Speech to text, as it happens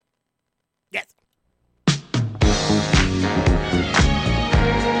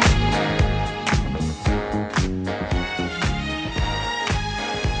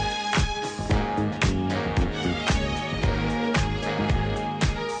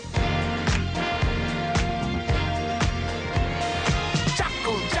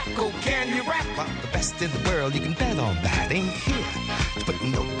best in the world, you can bet on that. Ain't here to put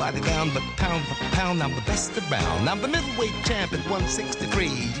nobody down, but pound for pound, I'm the best around. I'm the middleweight champ at 163.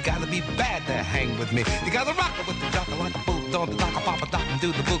 You gotta be bad to hang with me. You gotta rock it with the jocker like a bulldog, the dock, a papa dock, and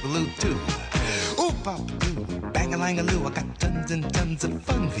do the boogaloo too. Ooh, papa doo, bang-a-lang-a-loo, I got tons and tons of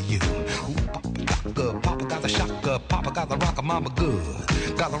fun for you. Ooh, papa docka, papa got a shocker, papa got the rocker, mama good.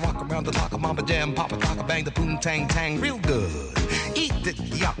 Gotta rock around the locker, mama jam, papa docka, bang the boom, tang, tang, real good. Eat it,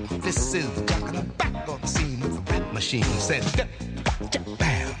 yuck, this is the jock, and I'm back on the scene with the rap machine. Said,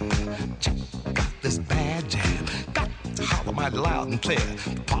 bam, check out this bad jam. Got to holler mighty loud and clear.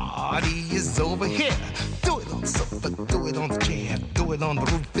 The party is over here. Do it on the sofa, do it on the chair, do it on the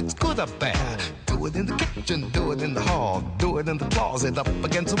roof, it's good up there. Do it in the kitchen, do it in the hall, do it in the closet, up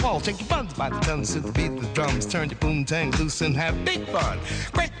against the wall. Shake your buns by the tons to the beat of the drums. Turn your boom-tang loose and have big fun.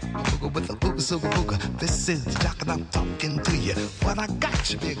 Great booga with the ooga-sooga-booga. This is the jock and I'm talking to you. What I got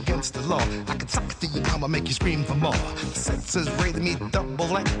should be against the law. I can suck it to you, mama, make you scream for more. The senses rated me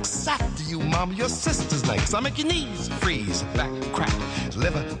double X. After you, mama, your sister's legs. I make your knees freeze, back crack,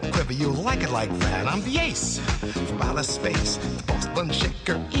 liver quiver. You like it like that. I'm the ace from outer space, the boss bun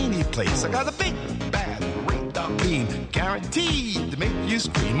shaker any place. I got a big bad radar beam, guaranteed to make you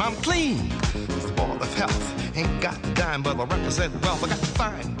scream. I'm clean as the ball of health. Ain't got a dime, but I represent wealth. I got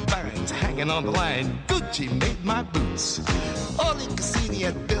fine vines hanging on the line. Gucci made my boots. Oli Cassini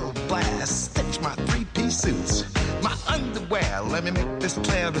at Bill Blast stitch my three-piece suits. My underwear, let me make this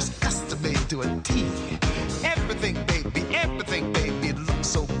clear, is custom made to a T. Everything, baby, it looks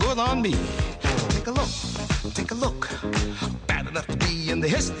so good on me. Take a look. Bad enough to be in the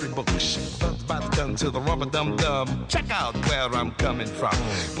history book. Buns by the gun to the rubber dum-dum. Check out where I'm coming from.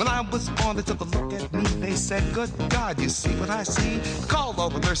 When I was born, they took a look at me. They said, good God, you see what I see? Called all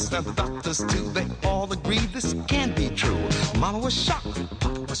the nurses and the doctors too. They all agreed this can't be true. Mama was shocked,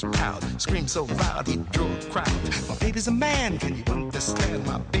 Papa was proud. Screamed so loud, he drew a crowd. My baby's a man, can you understand?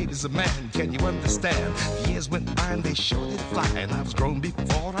 My baby's a man, can you understand? The years went by and they showed it fly. And I was grown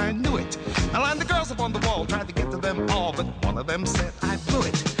before I knew it. I lined the girls up on the wall, tried to get to them all, but one of them said I blew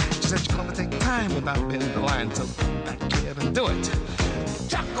it. She said you're gonna take time without being in the line, so come back here and do it.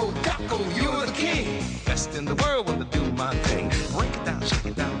 Jocko, you're the king. Best in the world when I do my thing. Break it down, shake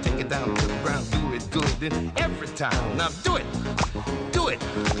it down, take it down to the ground, do it good in every time. Now do it.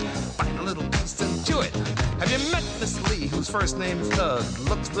 Bite a little piece and chew it. Have you met Miss Lee, whose first name is Doug?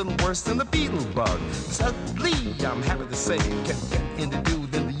 Looks a little worse than the beetle bug. Miss Lee, I'm happy to say, can get into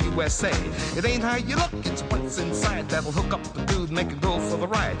dude in the USA. It ain't how you look, it's what's inside that'll hook up the dude, make it go for the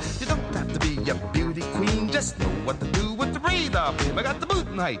ride. You don't have to be a beauty queen, just know what to do with the radar beam. I got the boot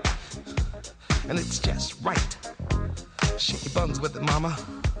height, and it's just right. Shake your buns with it, mama,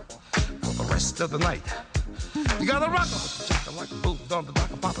 for the rest of the night. You gotta rock them, like a boot on the dock,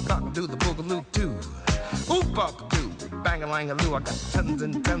 papa dock, do the boogaloo too. Ooh, papa do, bang-a-lang-a-loo, I got tons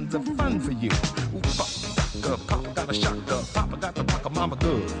and tons of fun for you. Ooh, papa got a shocker, papa got the rocker, mama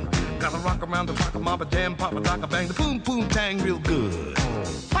good. Gotta rock around the rocker, mama jam, papa docker, bang the boom, boom, tang real good.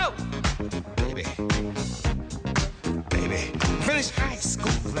 Oh, baby. Finished high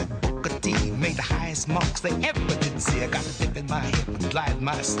school at Booker T, made the highest marks they ever did see. I got a dip in my hip and glide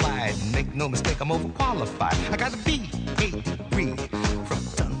my slide. Make no mistake, I'm overqualified. I got a B.A. degree from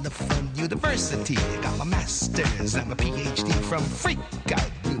Thunder Fun University. I got my master's and my PhD from Freak Out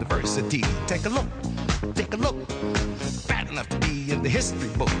University. Take a look. Bad enough to be in the history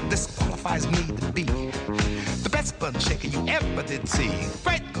book. This qualifies me to be the best bun shaker you ever did see.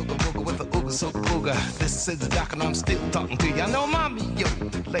 Right, googa booga with the ooga so booga. This is the doc and I'm still talking to you. I know mommy, yo,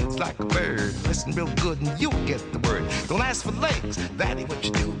 legs like a bird. Listen real good and you'll get the word. Don't ask for legs, that ain't what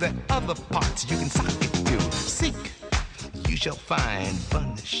you do. There are other parts you can sock it to. Seek, you shall find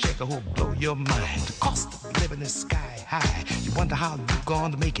bun shaker who'll blow your mind. The cost of living is sky high. You wonder how you're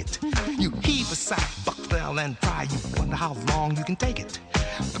going to make it. You heave a sigh, buckle down and try. You wonder how long you can take it.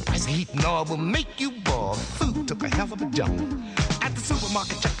 The price of heat and oil will make you boil. Food took a hell of a jump. At the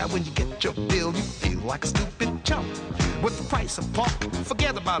supermarket checkout, when you get your bill, you feel like a stupid chump. With the price of pork,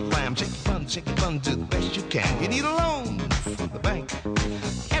 forget about lamb. Shake your bun, do the best you can. You need a loan from the bank.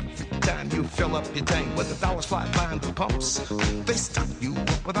 Every time you fill up your tank, when the dollars fly behind the pumps, they stop you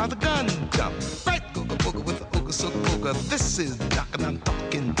up without a gun jump. Right, googa booga with the ooga so booga. This is Doc and I'm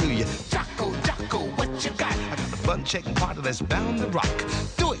talking to you. Jocko, what you got? I got the bun shaking party that's bound to rock.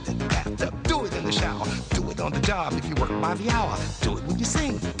 Do it in the bathtub, do it in the shower, do it on the job if you work by the hour. Do it when you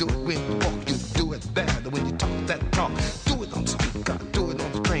sing, do it when you walk, you do it bad when you talk that talk. Do it on the speaker, do it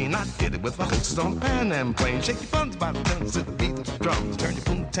on the train. I did it with the hostess on the Pan Am plane. Shake your buns by the guns to the beat of the drums. Turn your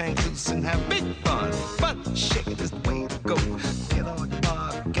boom tank loose and have big fun. Bun shaking is the way to go. Get on your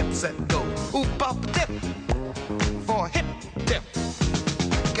bar, get set, go. Ooh, papa dip,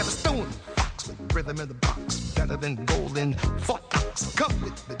 them in the box. Better than gold in Fort Knox. Come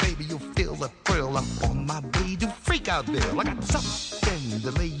with me, baby, you'll feel the thrill. I'm on my way to Freakoutville. I got something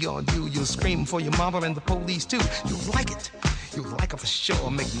to lay on you. You'll scream for your mama and the police too. You'll like it. You'll like it for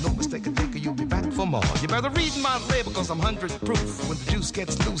sure. Make no mistake, a dicker, you'll be back for more. You better read my label, cause I'm 100 proof. When the juice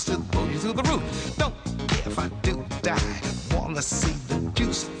gets loose, it'll blow you through the roof. Don't care if I do die. Wanna see the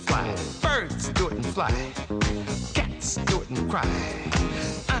juice fly. Birds do it and fly. Cats do it and cry.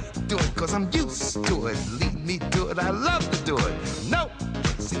 I do it cause I'm used to it. Lead me to it, I love to do it. No,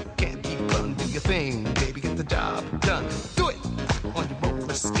 you can't keep on. Do your thing, baby, get the job done. Do it on your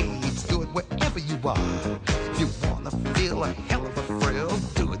roller skates. Do it wherever you are. If you wanna feel a hell of a thrill,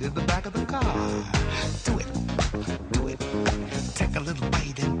 do it in the back of the car. Do it, do it. Take a little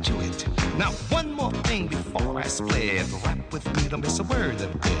bite and chew it. Now one more thing before I split. Rap with me, don't miss a word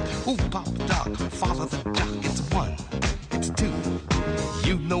of it. Ooh, pop, dog, follow the jock. It's one, it's two.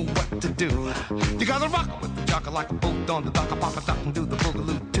 You know what to do. You gotta rock with the jocker like a boat on the dock. Pop a dock and do the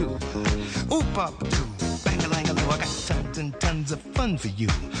boogaloo too. Ooh, pop, doo, bang-a-lang-a-loo. I got tons and tons of fun for you.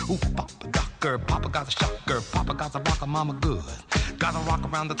 Ooh, pop a docker, papa got a shocker. Papa got a rocker, mama good. Gotta rock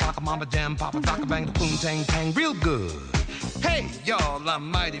around the clock, mama jam. Papa docker, bang the boom, tang, tang, real good. Hey, y'all, I'm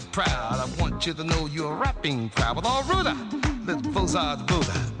mighty proud. I want you to know you're a rapping crowd. With all Ruda, little Bozard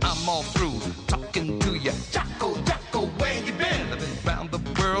Buddha. I'm all through talking to you. Jocko, Jocko, where you been? I've been round the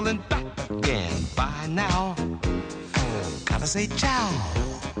world and back again. By now, gotta say ciao.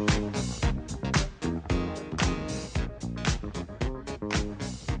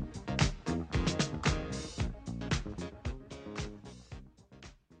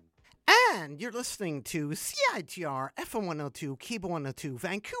 And you're listening to CITR FM 102, Cable 102,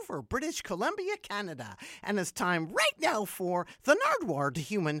 Vancouver, British Columbia, Canada. And it's time right now for the Nardwuar, the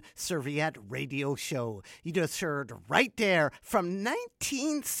Human Serviette Radio Show. You just heard right there from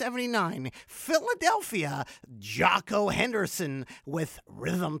 1979, Philadelphia, Jocko Henderson with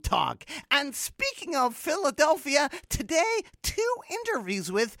Rhythm Talk. And speaking of Philadelphia, today, 2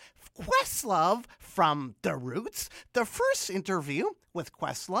 interviews with Questlove from The Roots. The first interview with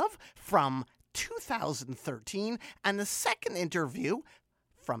Questlove from 2013, and the second interview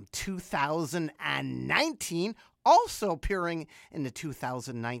from 2019, also appearing in the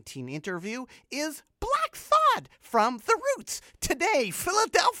 2019 interview, is Black Thought from The Roots. Today,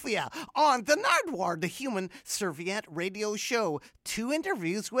 Philadelphia, on the Nardwuar, the Human Serviette Radio Show. 2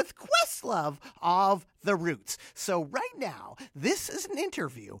 interviews with Questlove of The Roots. So right now, this is an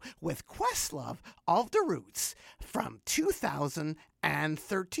interview with Questlove of The Roots from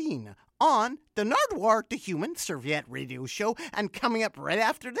 2013 on the Nardwuar, the Human Serviette Radio Show. And coming up right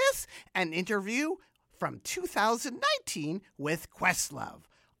after this, an interview from 2019 with Questlove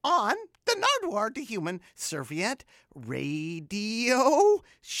on the Nardwuar, the Human Serviette Radio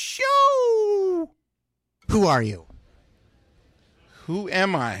Show. Who are you? Who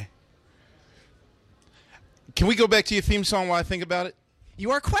am I? Can we go back to your theme song while I think about it?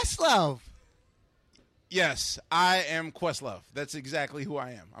 You are Questlove. Yes, I am Questlove. That's exactly who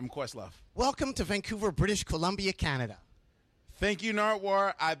I am. I'm Questlove. Welcome to Vancouver, British Columbia, Canada. Thank you,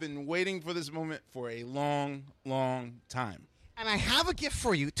 Nardwuar. I've been waiting for this moment for a long, long time. And I have a gift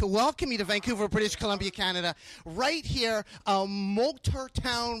for you to welcome you to Vancouver, British Columbia, Canada. Right here, a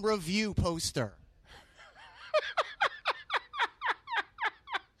Motortown Review poster.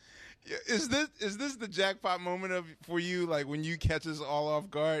 Is this the jackpot moment for you, like when you catch us all off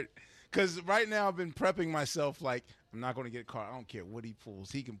guard? Because right now I've been prepping myself like, I'm not going to get caught. I don't care what he pulls.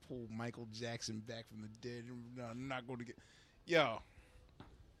 He can pull Michael Jackson back from the dead. No, I'm not going to get... Yo.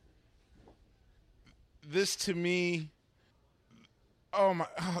 This to me... Oh, my...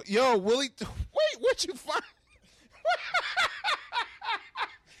 Oh, yo, Willie... Wait, what'd you find?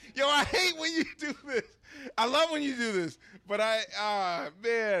 Yo, I hate when you do this. I love when you do this. But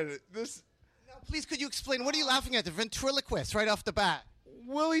man, this... Now, please, could you explain? What are you laughing at? The ventriloquist right off the bat.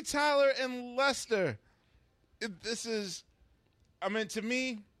 Willie Tyler and Lester. This is... I mean, to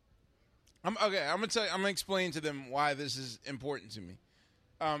me... I'm going to explain to them why this is important to me.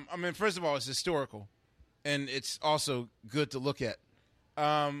 I mean, first of all, it's historical. And it's also good to look at.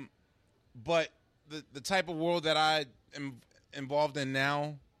 But the type of world that I am involved in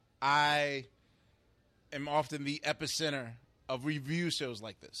now, I am often the epicenter of review shows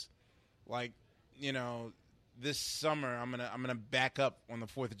like this. Like, you know, this summer I'm gonna back up on the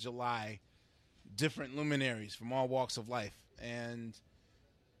 4th of July different luminaries from all walks of life. And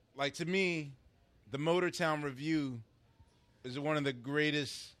like, to me, the Motortown Review is one of the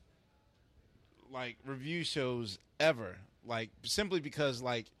greatest like review shows ever. Like, simply because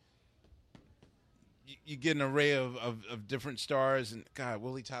like you get an array of different stars, and God,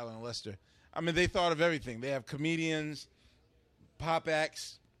 Willie Tyler and Lester. I mean, they thought of everything. They have comedians, pop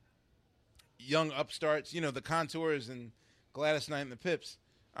acts, young upstarts, the Contours and Gladys Knight and the Pips.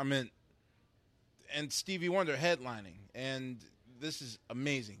 I mean, and Stevie Wonder headlining. And this is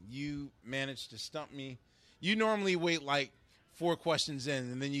amazing. You managed to stump me. You normally wait like 4 questions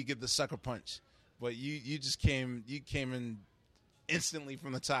in, and then you get the sucker punch. But you just came in instantly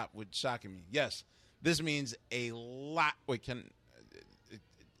from the top with shocking me. Yes, this means a lot. Wait,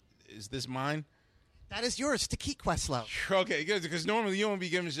 is this mine? That is yours to keep, Questlove. Okay, good, because normally you don't be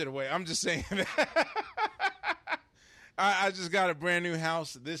giving shit away. I'm just saying that. I just got a brand new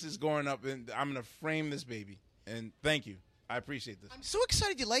house. This is going up, and I'm going to frame this baby. And thank you. I appreciate this. I'm so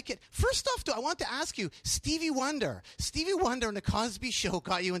excited you like it. First off, though, I want to ask you, Stevie Wonder and The Cosby Show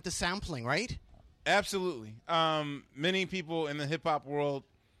got you into sampling, right? Absolutely. Many people in the hip-hop world,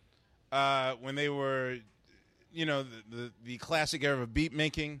 when they were, the classic era of beat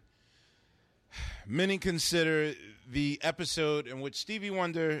making, many consider the episode in which Stevie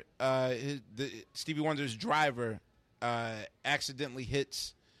Wonder's driver accidentally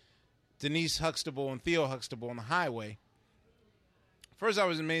hits Denise Huxtable and Theo Huxtable on the highway. First, I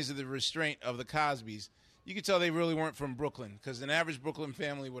was amazed at the restraint of the Cosbys. You could tell they really weren't from Brooklyn, because an average Brooklyn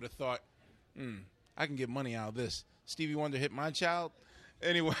family would have thought, I can get money out of this. Stevie Wonder hit my child?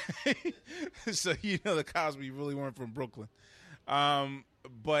 Anyway, so the Cosby really weren't from Brooklyn.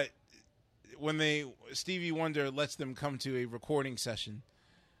 But when Stevie Wonder lets them come to a recording session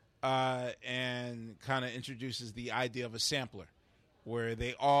and kind of introduces the idea of a sampler, where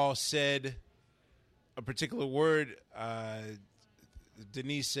they all said a particular word.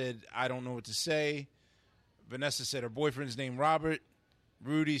 Denise said, I don't know what to say. Vanessa said her boyfriend's name Robert.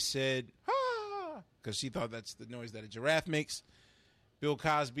 Rudy said, because she thought that's the noise that a giraffe makes. Bill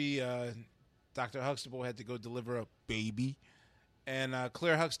Cosby, Dr. Huxtable had to go deliver a baby. And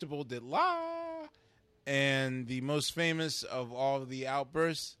Claire Huxtable did la. And the most famous of all of the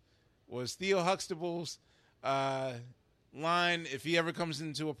outbursts was Theo Huxtable's line, if he ever comes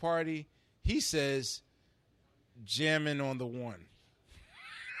into a party, he says, jamming on the one.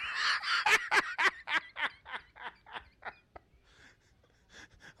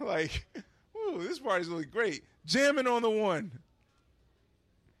 Like, ooh, this party's really great. Jamming on the one.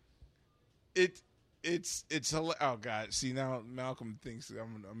 It's oh God. See, now Malcolm thinks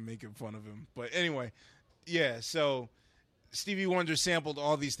I'm making fun of him. But anyway, yeah, so Stevie Wonder sampled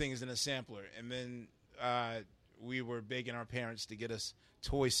all these things in a sampler, and then we were begging our parents to get us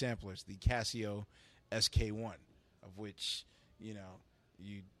toy samplers, the Casio SK1, of which, you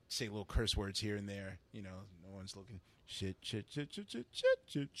say little curse words here and there, no one's looking. Shit.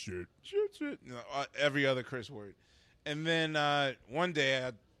 Every other curse word. And then one day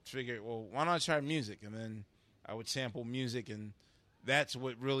I figured, well, why not try music? And then I would sample music, and that's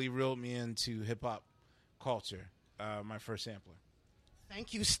what really reeled me into hip-hop culture, my first sampler.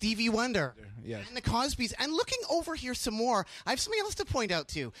 Thank you, Stevie Wonder. Yes. And the Cosbys. And looking over here some more, I have something else to point out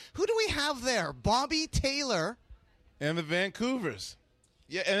to you. Who do we have there? Bobby Taylor. And the Vancouvers.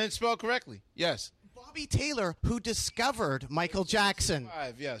 Yeah, and it's spelled correctly. Yes. Bobby Taylor, who discovered Michael Jackson.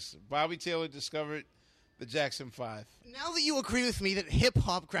 Yes. Bobby Taylor discovered the Jackson 5. Now that you agree with me that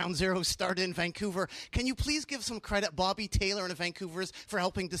hip-hop Ground Zero started in Vancouver, can you please give some credit Bobby Taylor and the Vancouvers for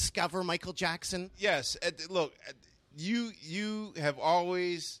helping discover Michael Jackson? Yes. Look, you have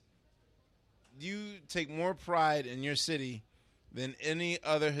always, you take more pride in your city than any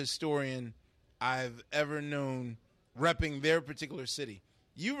other historian I've ever known repping their particular city.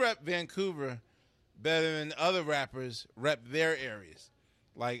 You rep Vancouver better than other rappers rep their areas.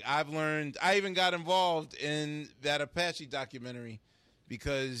 Like, I've learned, I even got involved in that Apache documentary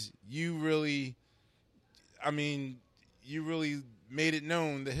because you really made it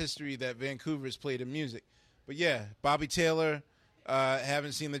known the history that Vancouver's played in music. But yeah, Bobby Taylor,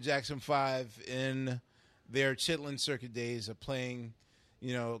 haven't seen the Jackson 5 in their Chitlin circuit days of playing,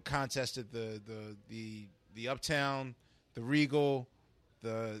 contests at the Uptown, the Regal,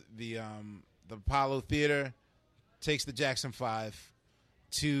 the Apollo Theater, takes the Jackson 5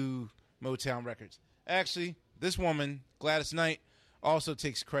 to Motown Records. Actually, this woman, Gladys Knight, also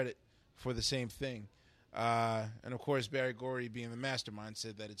takes credit for the same thing. And, of course, Barry Gorey, being the mastermind,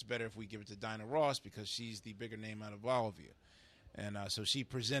 said that it's better if we give it to Dinah Ross because she's the bigger name out of all of you. And so she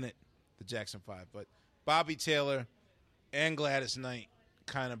presented the Jackson 5. But Bobby Taylor and Gladys Knight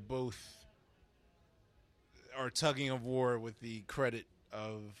kind of both are tugging of war with the credit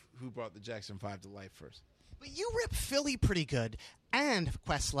of who brought the Jackson 5 to life first. But you rip Philly pretty good. And,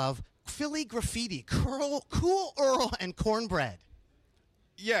 Questlove, Philly graffiti, Cool Earl, and Cornbread.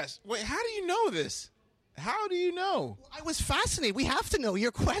 Yes. Wait, how do you know this? How do you know? I was fascinated. We have to know.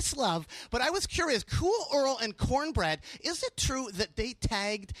 You're Questlove. But I was curious. Cool Earl and Cornbread, is it true that they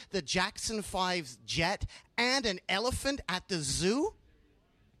tagged the Jackson 5's jet and an elephant at the zoo?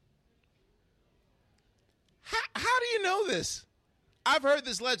 How do you know this? I've heard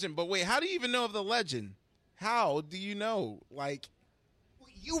this legend, but wait, how do you even know of the legend? How do you know? Like,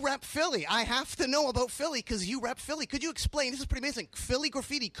 you rep Philly. I have to know about Philly because you rep Philly. Could you explain? This is pretty amazing. Philly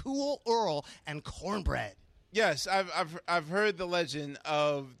graffiti, Cool Earl and Cornbread. yes, I've heard the legend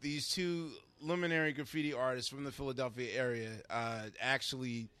of these two luminary graffiti artists from the Philadelphia area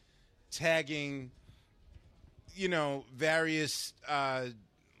actually tagging, various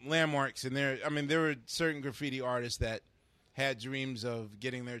landmarks. And there were certain graffiti artists that had dreams of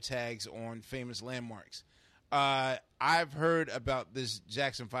getting their tags on famous landmarks. I've heard about this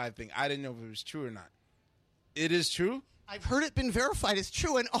Jackson 5 thing. I didn't know if it was true or not. It is true? I've heard it been verified as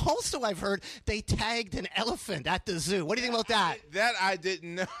true, and also I've heard they tagged an elephant at the zoo. What do you think about that? That I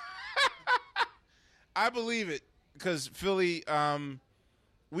didn't know. I believe it because Philly,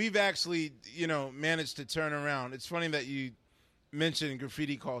 we've actually, managed to turn around. It's funny that you mentioned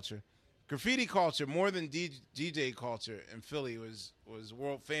graffiti culture. Graffiti culture, more than DJ culture in Philly, was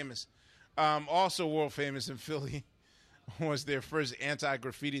world famous. Also world famous in Philly was their first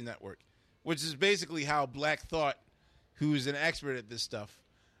anti-graffiti network, which is basically how Black Thought, who's an expert at this stuff,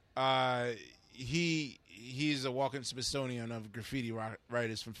 he's a walking Smithsonian of graffiti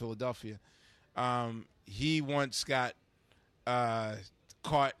writers from Philadelphia. He once got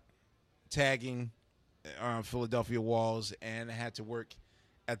caught tagging Philadelphia walls and had to work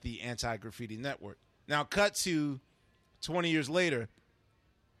at the Anti-Graffiti Network. Now, cut to 20 years later,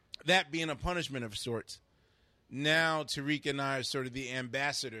 that being a punishment of sorts, now Tariq and I are sort of the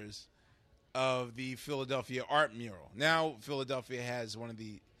ambassadors of the Philadelphia art mural. Now Philadelphia's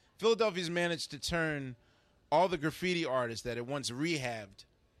managed to turn all the graffiti artists that it once rehabbed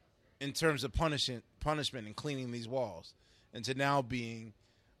in terms of punishment and cleaning these walls into now being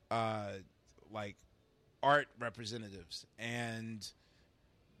like art representatives and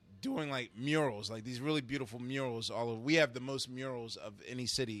doing like murals, like these really beautiful murals all over. We have the most murals of any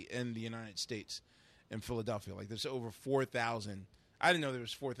city in the United States in Philadelphia. Like there's over 4,000. I didn't know there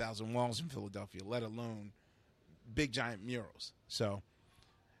was 4,000 walls in Philadelphia, let alone big giant murals. So,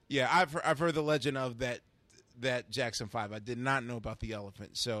 yeah, I've heard the legend of that Jackson 5. I did not know about the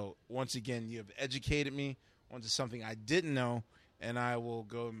elephant. So, once again, you have educated me onto something I didn't know, and I will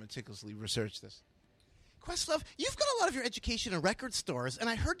go and meticulously research this. Questlove, you've got a lot of your education in record stores, and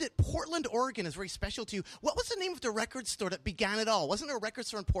I heard that Portland, Oregon is very special to you. What was the name of the record store that began it all? Wasn't there a record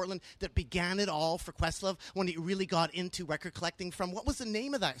store in Portland that began it all for Questlove when he really got into record collecting from? What was the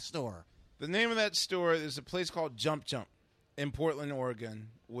name of that store? The name of that store is a place called Jump Jump in Portland, Oregon,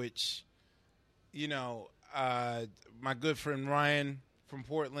 which, my good friend Ryan from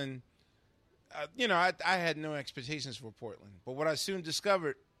Portland, I had no expectations for Portland. But what I soon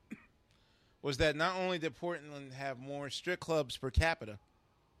discovered was that not only did Portland have more strip clubs per capita,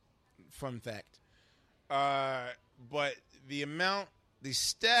 fun fact, but the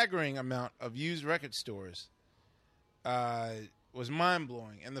staggering amount of used record stores was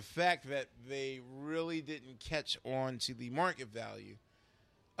mind-blowing. And the fact that they really didn't catch on to the market value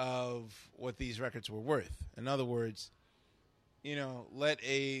of what these records were worth. In other words, let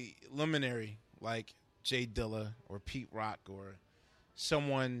a luminary like Jay Dilla or Pete Rock or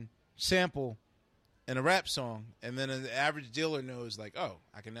someone sample in a rap song, and then an average dealer knows, like, oh,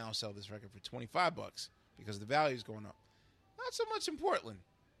 I can now sell this record for $25 because the value is going up. Not so much in Portland.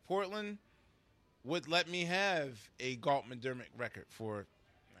 Portland would let me have a Galt McDermott record for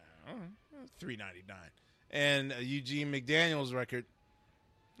 $3.99, and a Eugene McDaniel's record.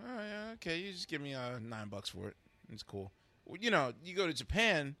 Oh yeah, okay, you just give me $9 for it. It's cool. Well, you go to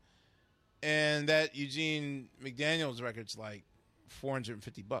Japan, and that Eugene McDaniel's record's like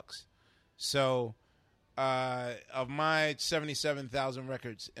 $450. So, of my 77,000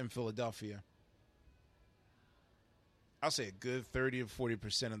 records in Philadelphia, I'll say a good 30 or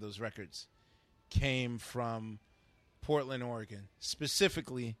 40% of those records came from Portland, Oregon.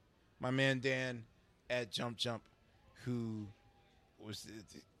 Specifically, my man Dan at Jump Jump, who was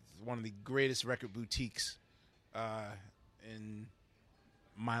one of the greatest record boutiques in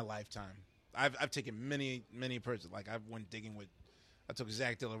my lifetime. I've taken many persons. Like, I took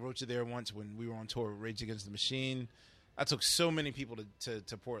Zach De La Rocha there once when we were on tour with Rage Against the Machine. I took so many people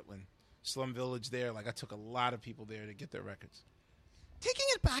to Portland. Slum Village there. Like, I took a lot of people there to get their records. Taking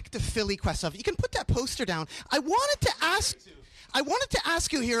it back to Philly, Questlove, you can put that poster down. I wanted to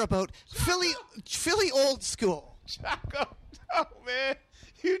ask you here about Philly old school. Chaco, no, man.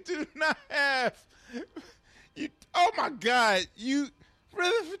 You do not have Oh my God, you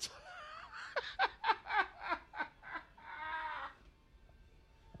rhythm.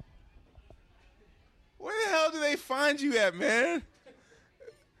 Where the hell do they find you at, man?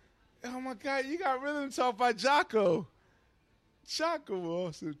 Oh my God, you got Rhythm Talk by Jocko. Jocko will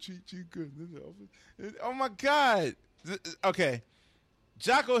also treat you good. Oh my God. Okay.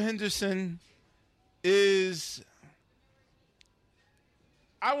 Jocko Henderson is,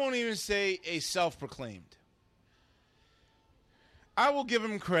 I won't even say a self-proclaimed. I will give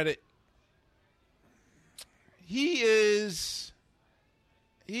him credit. He's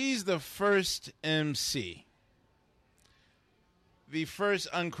the first MC. The first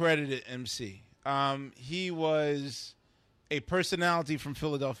uncredited MC. He was a personality from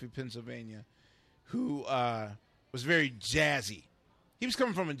Philadelphia, Pennsylvania, who was very jazzy. He was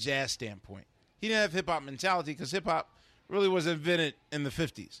coming from a jazz standpoint. He didn't have hip-hop mentality because hip-hop really was invented in the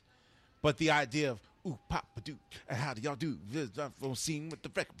 50s. But the idea of, ooh, pop-a-doo, how do y'all do? I'm scene with the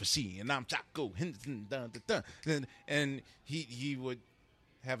record machine, and I'm Jocko Henderson, dun, dun, dun. And he would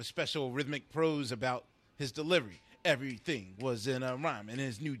have a special rhythmic prose about his delivery. Everything was in a rhyme, and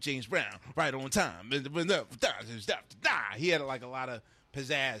his new James Brown, right on time. He had like a lot of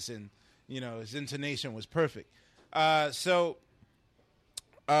pizzazz, and his intonation was perfect. So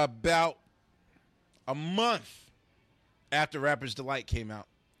about a month after Rapper's Delight came out,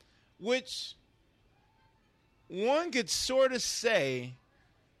 which one could sort of say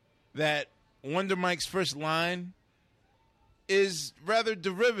that Wonder Mike's first line is rather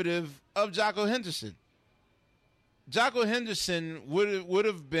derivative of Jocko Henderson. Jocko Henderson would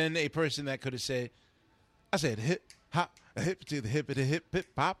have been a person that could have said, I said hip hop, a hip to the hip to the hip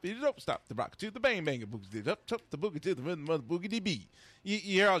hop, you don't stop the rock to the bang bang boogie, up the boogie to the rhythm of the boogie beat. You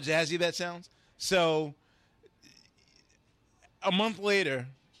hear how jazzy that sounds? So a month later,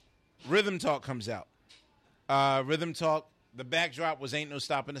 Rhythm Talk comes out. Rhythm Talk, the backdrop was Ain't No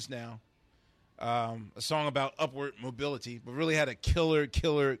Stopping Us Now. A song about upward mobility, but really had a killer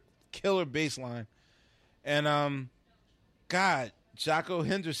bass line. And God, Jocko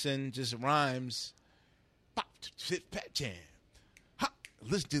Henderson just rhymes. Pop to the fat jam. Hop,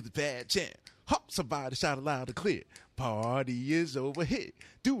 listen to the bad jam. Hop, somebody shout aloud and clear. Party is over here.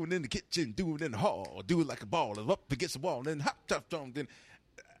 Do it in the kitchen, do it in the hall. Do it like a ball and up against the wall. And then hop, tough, drum. Then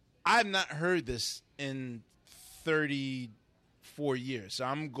I've not heard this in 34 years. So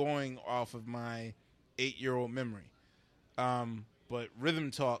I'm going off of my 8-year-old memory. But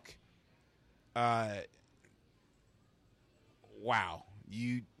Rhythm Talk, wow,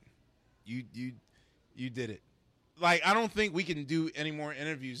 you did it. Like, I don't think we can do any more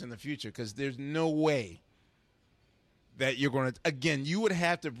interviews in the future because there's no way that you're going to, again, you would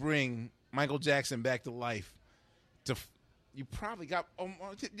have to bring Michael Jackson back to life. You probably got,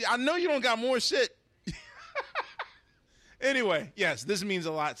 I know you don't got more shit. Anyway, yes, this means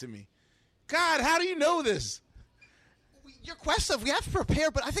a lot to me. God, how do you know this? Your Questlove, we have to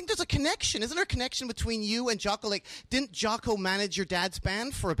prepare, but I think there's a connection. Isn't there a connection between you and Jocko? Like, didn't Jocko manage your dad's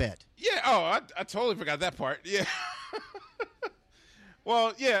band for a bit? Yeah, I totally forgot that part. Yeah.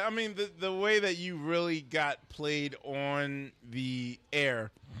 Well, yeah, I mean, the way that you really got played on the air,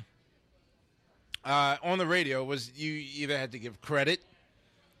 on the radio, was you either had to give credit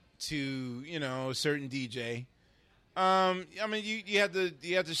to, a certain DJ. I mean, you had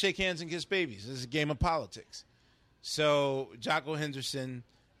to shake hands and kiss babies. It's a game of politics. So Jocko Henderson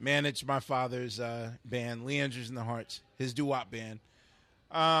managed my father's band, Leanders and the Hearts, his doo-wop band.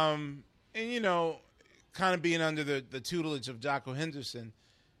 And, kind of being under the tutelage of Jocko Henderson,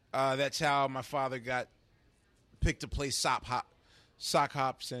 that's how my father got picked to play sock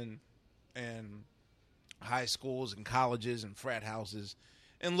hops and high schools and colleges and frat houses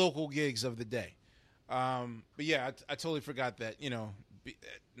and local gigs of the day. But yeah, I totally forgot that,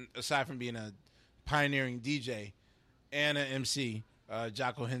 aside from being a pioneering DJ and an MC,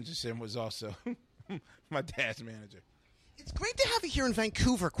 Jocko Henderson was also my dad's manager. It's great to have you here in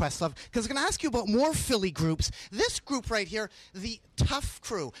Vancouver, Questlove, because I'm going to ask you about more Philly groups. This group right here, the Tough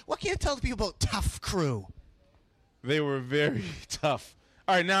Crew. What can you tell the people about Tough Crew? They were very tough.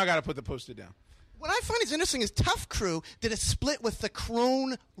 All right, now I got to put the poster down. What I find is interesting is Tough Crew did a split with the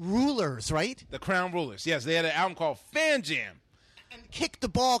Crown Rulers, right? The Crown Rulers, yes. They had an album called Fan Jam. And Kick the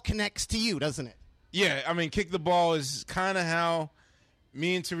Ball connects to you, doesn't it? Yeah, I mean, Kick the Ball is kind of how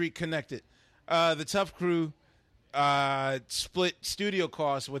me and Tariq connected. The Tough Crew split studio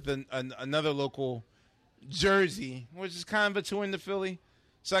costs with another local Jersey, which is kind of between the Philly.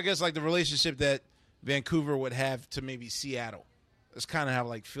 So I guess like the relationship that Vancouver would have to maybe Seattle. It's kind of how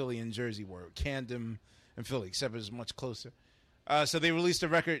like Philly and Jersey were, Camden and Philly, except it was much closer. So they released a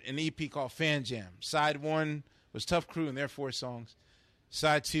record, an EP called Fan Jam. Side 1 was Tough Crew and their 4 songs.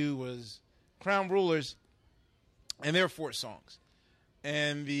 Side 2 was Crown Rulers and their 4 songs.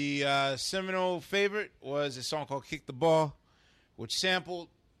 And the seminal favorite was a song called Kick the Ball, which sampled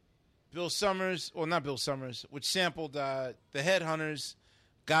Bill Summers, or not Bill Summers, which sampled the Headhunters'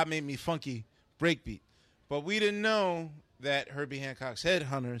 God Made Me Funky breakbeat. But we didn't know that Herbie Hancock's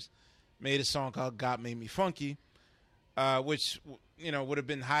Headhunters made a song called God Made Me Funky, which, would have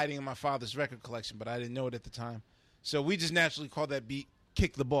been hiding in my father's record collection, but I didn't know it at the time. So we just naturally called that beat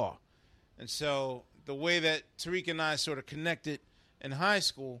Kick the Ball. And so the way that Tariq and I sort of connected in high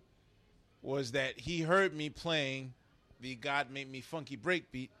school was that he heard me playing the God Made Me Funky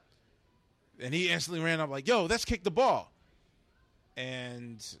breakbeat, and he instantly ran up like, yo, that's Kick the Ball.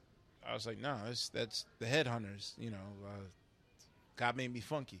 And I was like, no, that's the Headhunters, God Made Me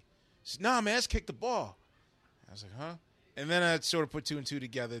Funky. He said, nah, man, that's Kick the Ball. I was like, huh? And then I sort of put 2 and 2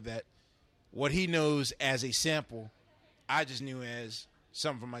 together that what he knows as a sample, I just knew as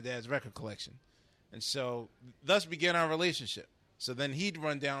something from my dad's record collection. And so thus began our relationship. So then he'd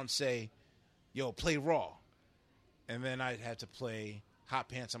run down and say, yo, play Raw. And then I'd have to play Hot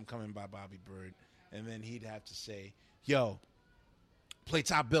Pants, I'm Coming by Bobby Bird. And then he'd have to say, yo, play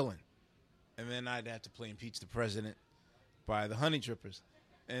Top Billin'. And then I'd have to play Impeach the President by the Honey Drippers.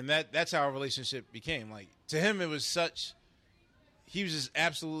 And that's how our relationship became. Like, to him, it was such, he was just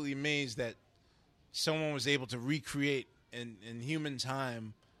absolutely amazed that someone was able to recreate in human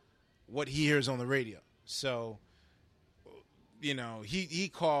time what he hears on the radio. So, he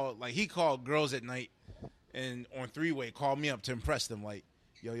called girls at night and on 3-way, called me up to impress them. Like,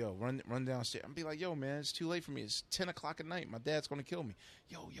 yo, run downstairs. I'm be like, yo, man, it's too late for me. It's 10 o'clock at night. My dad's going to kill me.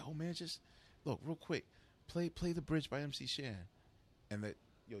 Yo, man, just look real quick. Play The Bridge by MC Shan. And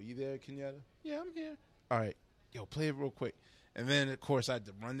yo, you there, Kenyatta? Yeah, I'm here. All right. Yo, play it real quick. And then, of course, I had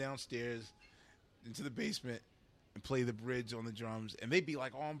to run downstairs into the basement and play The Bridge on the drums. And they'd be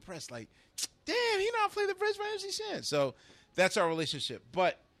like all impressed, like, damn, he know how to play The Bridge by MC Shan. So that's our relationship.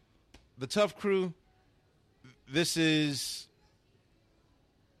 But the Tough Crew, this is,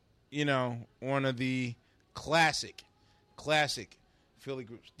 one of the classic Philly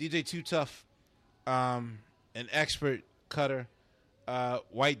groups. DJ Too Tough, an expert cutter,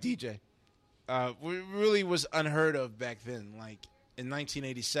 white DJ. Really was unheard of back then. Like, in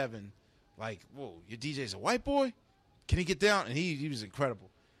 1987, like, whoa, your DJ's a white boy? Can he get down? And he was incredible.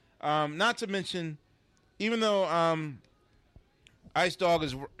 Not to mention, even though Ice Dog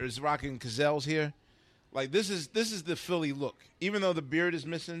is rocking Gazelles here, like, this is the Philly look. Even though the beard is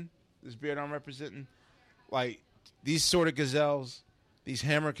missing, this beard I'm representing, like, these sort of Gazelles, these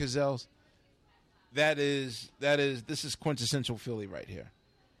hammer Gazelles, this is quintessential Philly right here.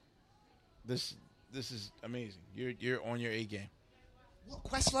 This is amazing. You're on your A game. Well,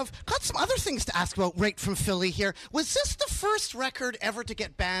 Questlove, got some other things to ask about right from Philly here. Was this the first record ever to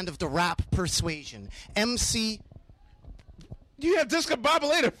get banned of the rap persuasion? MC... You have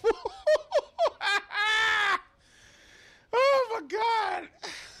Discombobulator. Oh, my God.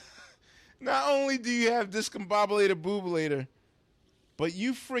 Not only do you have Discombobulator Boobulator, but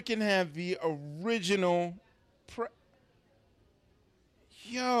you freaking have the original...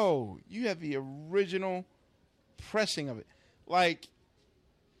 you have the original pressing of it. Like,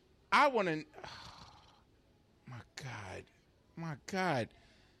 I want to... My God.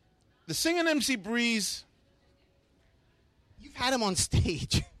 The singing MC Breeze... You've had him on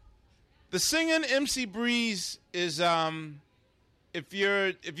stage. The singing MC Breeze is, if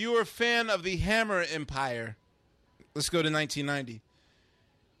you were a fan of the Hammer Empire, let's go to 1990.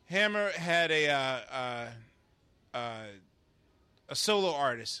 Hammer had a solo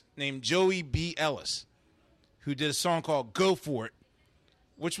artist named Joey B. Ellis, who did a song called Go For It,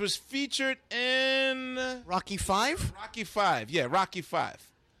 which was featured in... Rocky V? Rocky V, yeah, Rocky V.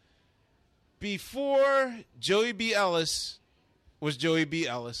 Before Joey B. Ellis was Joey B.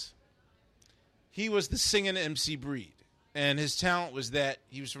 Ellis, he was the singing MC breed. And his talent was that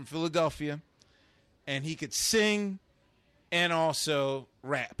he was from Philadelphia, and he could sing and also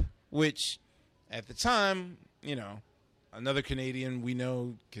rap, which at the time, another Canadian we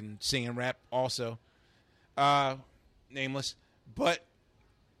know can sing and rap also, nameless. But,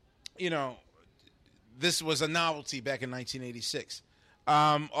 this was a novelty back in 1986.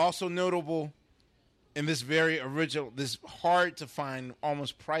 Also notable in this very original, this hard to find,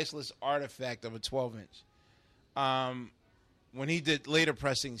 almost priceless artifact of a 12-inch. When he did later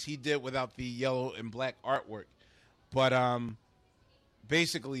pressings, he did without the yellow and black artwork. But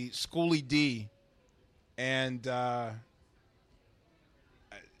basically, Schoolie D and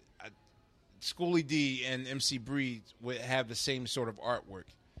Schoolie D and MC Bree would have the same sort of artwork.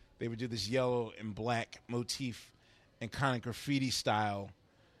 They would do this yellow and black motif and kind of graffiti style.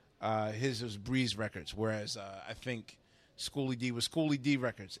 His was Breeze Records, whereas I think Schoolie D was Schoolie D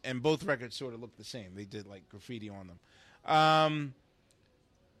Records. And both records sort of looked the same. They did like graffiti on them.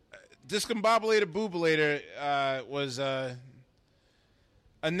 Discombobulator Boobulator was a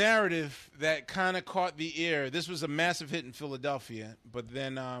narrative that kind of caught the ear. This was a massive hit in Philadelphia, but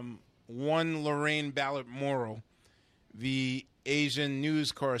then one Lorraine Ballard Morrow, the Asian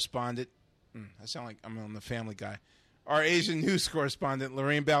news correspondent, I sound like I'm on the Family Guy, our Asian news correspondent,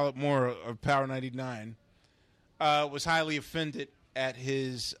 Lorraine Ballard Morrow of Power 99, was highly offended at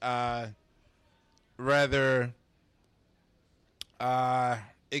his rather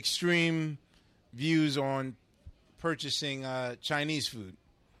extreme views on purchasing Chinese food,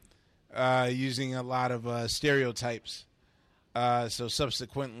 using a lot of stereotypes. So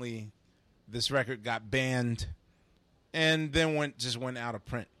subsequently, this record got banned, and then went out of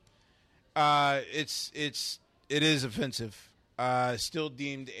print. It is offensive. Still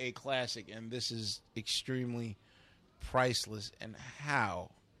deemed a classic, and this is extremely priceless. And how,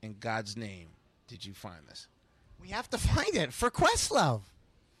 in God's name, did you find this? We have to find it for Questlove.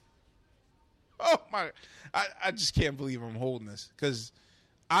 Oh my! I just can't believe I'm holding this because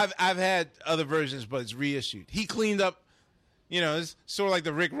I've had other versions, but it's reissued. He cleaned up, it's sort of like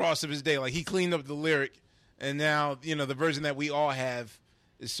the Rick Ross of his day. Like he cleaned up the lyric, and now the version that we all have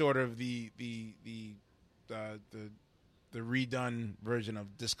is sort of the redone version of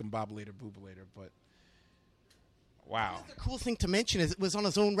Discombobulator Boobulator. But wow! Another cool thing to mention is it was on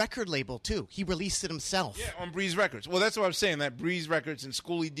his own record label too. He released it himself. Yeah, on Breeze Records. Well, that's what I'm saying. That Breeze Records and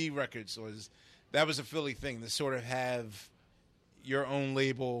Schoolie D Records that was a Philly thing to sort of have your own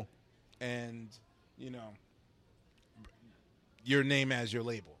label and your name as your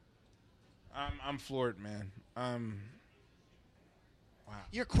label. I'm floored, man. Wow.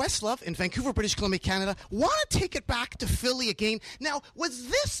 You're Questlove in Vancouver, British Columbia, Canada. Want to take it back to Philly again? Now, was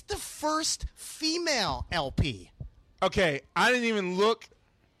this the first female LP? Okay, I didn't even look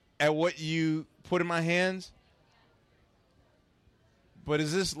at what you put in my hands. But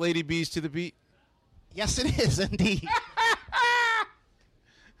is this Lady B's to the Beat? Yes, it is, indeed.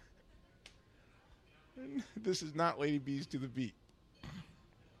 This is not Lady B's to the Beat.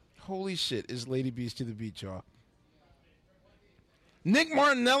 Holy shit, is Lady B's to the Beat, y'all. Nick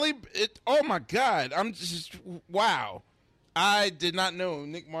Martinelli, oh my God, I'm just, wow. I did not know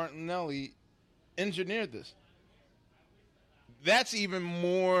Nick Martinelli engineered this. That's even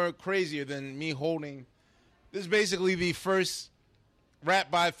more crazier than me holding. This is basically the first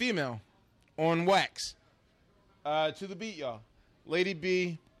rap by a female on wax. To the beat, y'all. Lady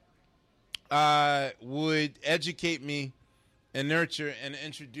B would educate me and nurture and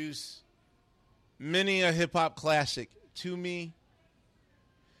introduce many a hip-hop classic to me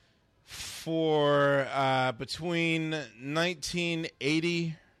for between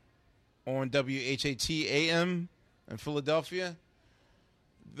 1980 on WHAT AM in Philadelphia,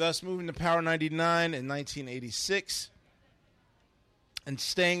 thus moving to Power 99 in 1986, and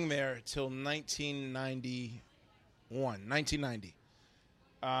staying there till 1990.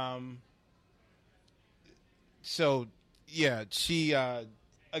 So, yeah, she,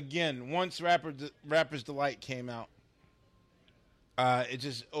 again, once Rapper's Delight came out, it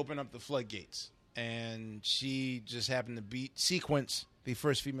just opened up the floodgates. And she just happened to beat Sequence, the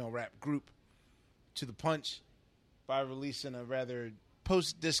first female rap group, to the punch by releasing a rather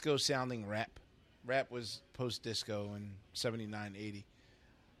post-disco sounding rap. Rap was post-disco in 79, 80.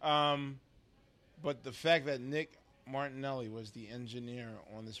 But the fact that Nick Martinelli was the engineer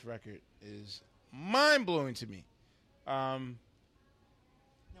on this record is mind-blowing to me. Now,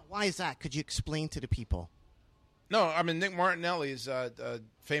 why is that? Could you explain to the people? No, I mean, Nick Martinelli is a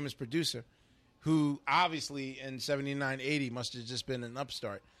famous producer who obviously in 79, 80 must have just been an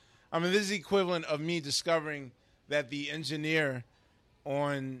upstart. I mean, this is the equivalent of me discovering that the engineer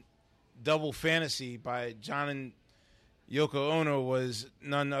on Double Fantasy by John and Yoko Ono was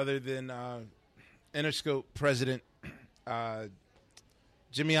none other than Interscope president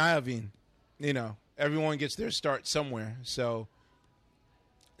Jimmy Iovine. Everyone gets their start somewhere. So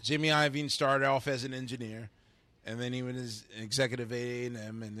Jimmy Iovine started off as an engineer, and then he was an executive at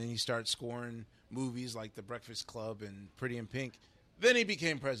A&M, and then he started scoring movies like The Breakfast Club and Pretty in Pink. Then he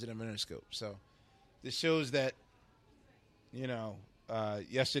became president of Interscope. So this shows that,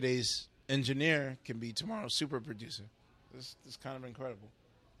 yesterday's engineer can be tomorrow's super producer. This is kind of incredible.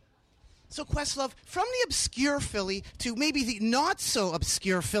 So, Questlove, from the obscure Philly to maybe the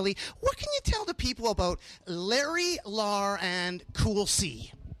not-so-obscure Philly, what can you tell the people about Larry Larr and Cool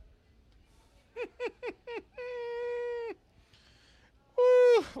C?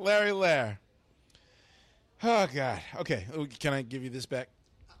 Larry Lair. Oh, God. Okay. Can I give you this back?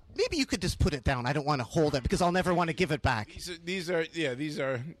 Maybe you could just put it down. I don't want to hold it because I'll never want to give it back. These are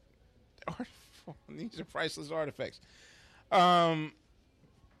priceless artifacts. Wait a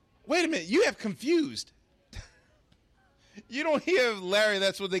minute. You have confused. You don't hear Larry,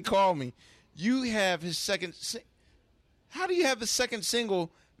 that's what they call me. You have his second. How do you have the second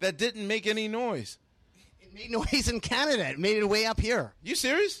single that didn't make any noise? It made noise in Canada. It made it way up here. You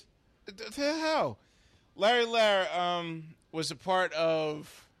serious? The hell? Larry Lair was a part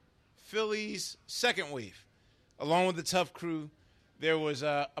of Philly's second wave. Along with the Tough Crew, there was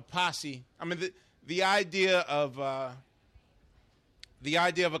a posse. I mean, the idea of a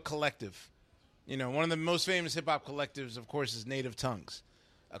collective. You know, one of the most famous hip-hop collectives, of course, is Native Tongues,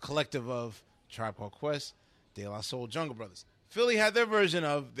 a collective of Tribe Called Quest, De La Soul, Jungle Brothers. Philly had their version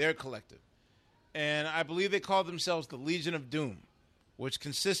of their collective, and I believe they called themselves the Legion of Doom, which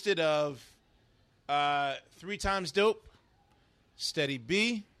consisted of 3 Times Dope, Steady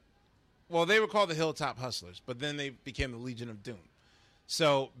B. Well, they were called the Hilltop Hustlers, but then they became the Legion of Doom.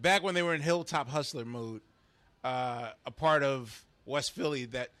 So back when they were in Hilltop Hustler mode, a part of West Philly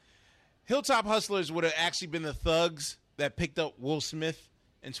that Hilltop Hustlers would have actually been the thugs that picked up Will Smith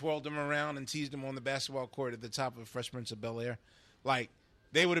and twirled him around and teased him on the basketball court at the top of Fresh Prince of Bel-Air. Like,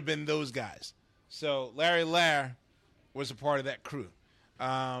 they would have been those guys. So Larry Lair was a part of that crew.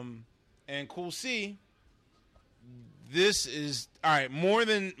 And Cool C, this is, all right, more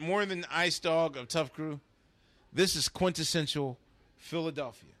than Ice Dog of Tough Crew, this is quintessential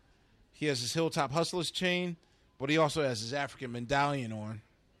Philadelphia. He has his Hilltop Hustlers chain, but he also has his African medallion on.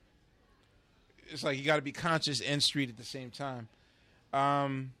 It's like you got to be conscious and street at the same time.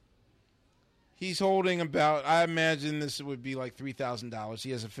 He's holding about, I imagine this would be like $3,000.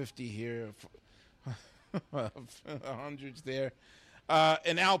 He has a 50 here, hundreds there.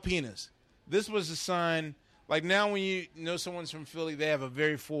 And Alpinas. This was a sign, like now when you know someone's from Philly, they have a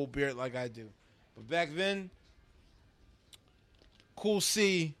very full beard like I do. But back then, Cool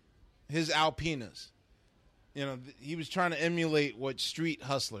C, his Alpinas. You know, he was trying to emulate what street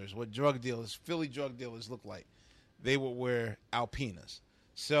hustlers, what drug dealers, Philly drug dealers look like. They would wear Alpinas.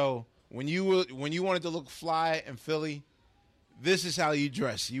 So when you wanted to look fly in Philly, this is how you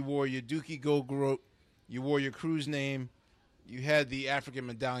dress. You wore your Dookie Go Grope. You wore your crew's name. You had the African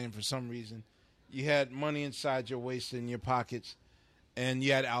medallion for some reason. You had money inside your waist and your pockets. And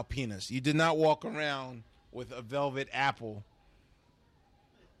you had Alpinas. You did not walk around with a velvet apple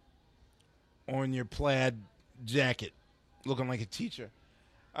on your plaid jacket, looking like a teacher.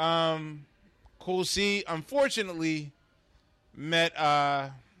 Cool C, unfortunately, met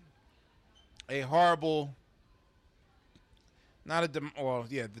a horrible,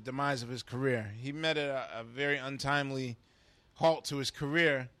 the demise of his career. He met a very untimely halt to his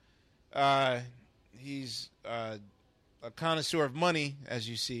career. He's a connoisseur of money, as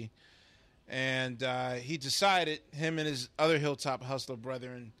you see, and he decided, him and his other Hilltop Hustler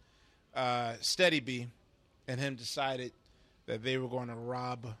brethren, Steady B, and him decided that they were going to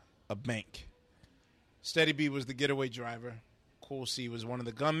rob a bank. Steady B was the getaway driver. Cool C was one of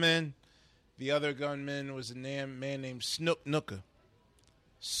the gunmen. The other gunman was a man named Snook Nooka.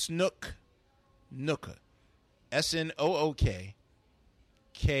 Snook Nooka. SNOOK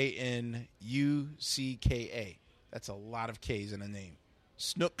KNUCKA. That's a lot of K's in a name.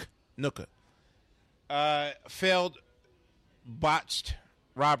 Snook Nooka. Failed, botched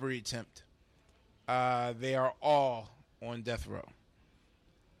robbery attempt. They are all on death row.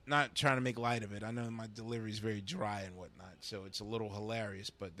 Not trying to make light of it. I know my delivery is very dry and whatnot, so it's a little hilarious,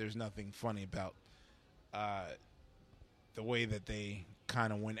 but there's nothing funny about the way that they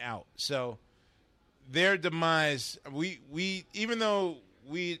kind of went out. So their demise, we even though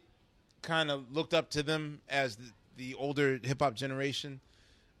we kind of looked up to them as the older hip-hop generation,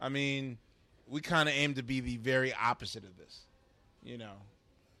 I mean, we kind of aimed to be the very opposite of this. You know,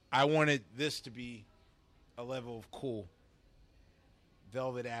 I wanted this to be a level of cool.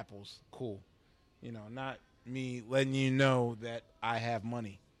 Velvet apples, cool. You know, not me letting you know that I have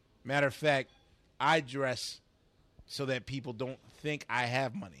money. Matter of fact, I dress so that people don't think I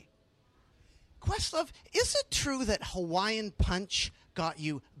have money. Questlove, is it true that Hawaiian Punch got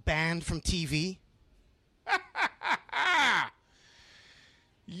you banned from TV?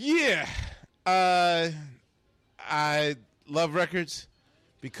 Yeah. I love records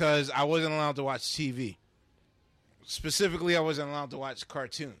because I wasn't allowed to watch TV. Specifically, I wasn't allowed to watch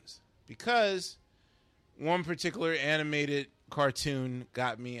cartoons because one particular animated cartoon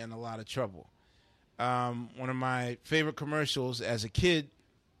got me in a lot of trouble. One of my favorite commercials as a kid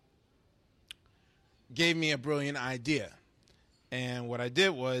gave me a brilliant idea. And what I did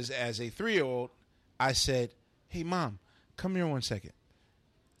was, as a 3-year-old, I said, "Hey, Mom, come here 1 second."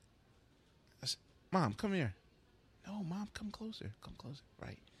 I said, "Mom, come here." "No, Mom, come closer. Come closer."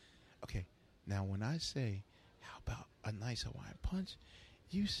 "Right. Okay. Now, when I say, how about a nice Hawaiian punch,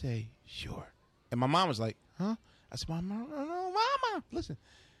 you say, sure." And my mom was like, "Huh?" I said, "Mama, no, Mama, listen.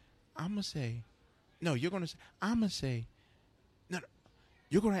 I'm going to say, no, you're going to say, I'm going to say, no,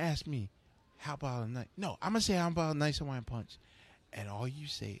 you're going to ask me, how about a nice, no, I'm going to say, how about a nice Hawaiian punch? And all you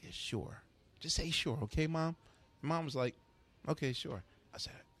say is sure. Just say sure, okay, Mom?" And Mom was like, "Okay, sure." I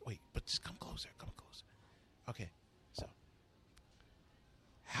said, "Wait, but just come closer, come closer." "Okay, so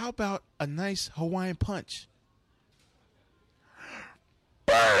how about a nice Hawaiian punch?"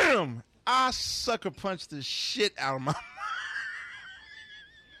 Bam! I sucker punched the shit out of my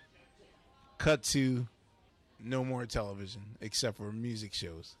Cut to no more television except for music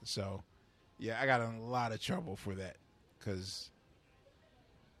shows. So, yeah, I got in a lot of trouble for that because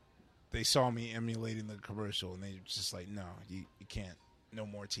they saw me emulating the commercial and they were just like, "No, you can't. No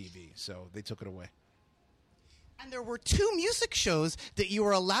more TV." So they took it away. And there were 2 music shows that you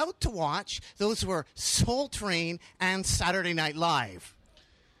were allowed to watch. Those were Soul Train and Saturday Night Live.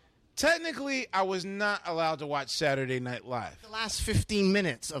 Technically, I was not allowed to watch Saturday Night Live. The last 15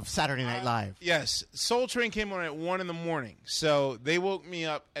 minutes of Saturday Night Live. Yes. Soul Train came on at 1 in the morning. So they woke me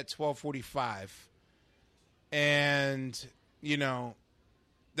up at 12:45. And, you know,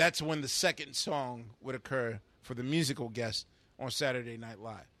 that's when the second song would occur for the musical guest on Saturday Night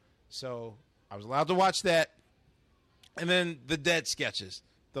Live. So I was allowed to watch that. And then the dead sketches,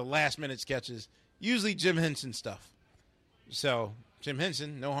 the last-minute sketches, usually Jim Henson stuff. So Jim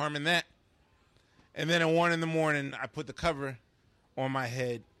Henson, no harm in that. And then at 1 in the morning, I put the cover on my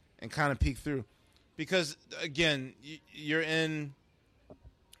head and kind of peek through. Because, again, you're in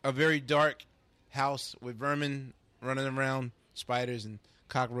a very dark house with vermin running around, spiders and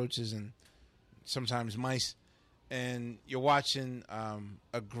cockroaches and sometimes mice. And you're watching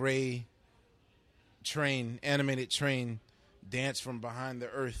a gray train, animated train, dance from behind the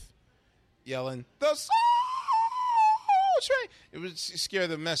earth, yelling, "The Soul Train!" It would scare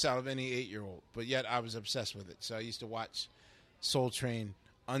the mess out of any 8-year-old, but yet I was obsessed with it. So I used to watch Soul Train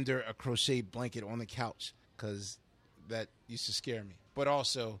under a crochet blanket on the couch because that used to scare me, but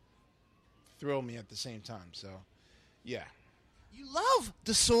also thrill me at the same time. So, yeah. You love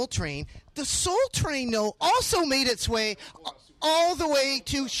the Soul Train. The Soul Train, though, also made its way all the way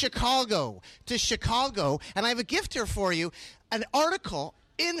to Chicago. And I have a gift here for you, an article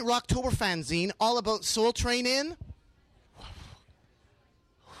in Rocktober fanzine all about Soul Train in...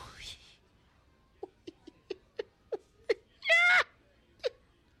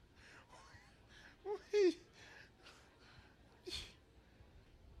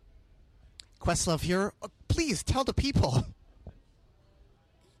 Questlove here. Please tell the people.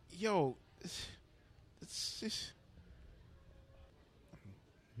 Yo, it's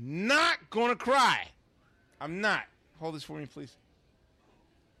I'm not gonna cry. I'm not. Hold this for me, please.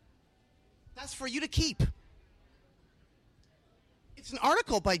 That's for you to keep. It's an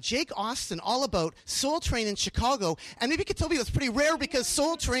article by Jake Austin all about Soul Train in Chicago. And maybe you could tell me that's pretty rare because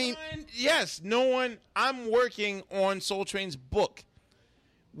Soul Train... Yes, no one... I'm working on Soul Train's book.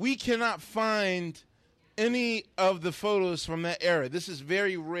 We cannot find any of the photos from that era. This is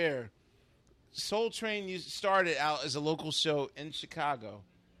very rare. Soul Train started out as a local show in Chicago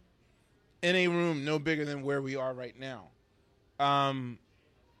in a room no bigger than where we are right now. Oh,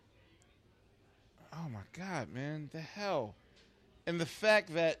 my God, man. The hell. And the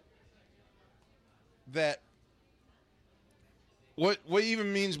fact that what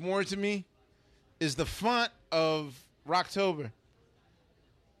even means more to me is the font of Rocktober.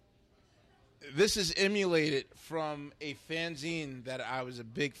 This is emulated from a fanzine that I was a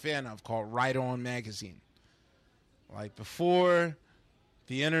big fan of called Right On Magazine. Like before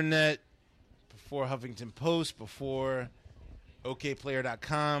the internet, before Huffington Post, before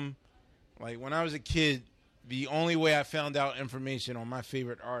OKPlayer.com. Like when I was a kid, the only way I found out information on my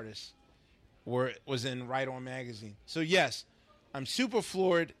favorite artists was in Right On Magazine. So yes, I'm super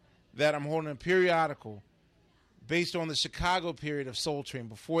floored that I'm holding a periodical based on the Chicago period of Soul Train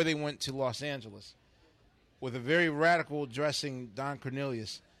before they went to Los Angeles, with a very radical dressing Don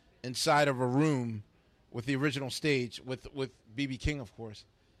Cornelius inside of a room with the original stage with B.B. King, of course.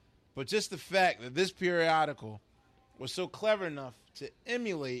 But just the fact that this periodical was so clever enough to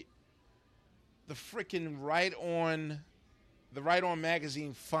emulate the freaking Right On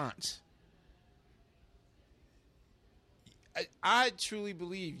Magazine font. I truly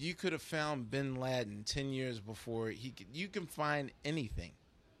believe you could have found Bin Laden 10 years before you can find anything.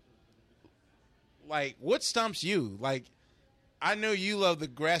 Like, what stumps you? Like, I know you love the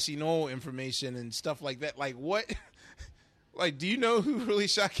grassy knoll information and stuff like that. Like, what? Like, do you know who really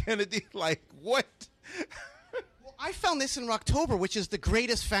shot Kennedy? Like, what? Well, I found this in Rocktober, which is the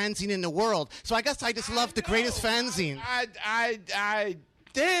greatest fanzine in the world. So I guess I just love the greatest fanzine.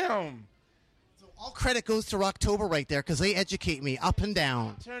 Damn. So all credit goes to Rocktober right there because they educate me up and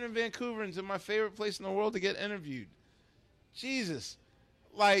down. Turning Vancouver into my favorite place in the world to get interviewed. Jesus.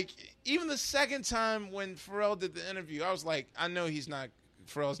 Like, even the second time when Pharrell did the interview, I was like, I know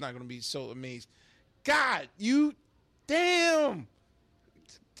Pharrell's not going to be so amazed. God, you, damn.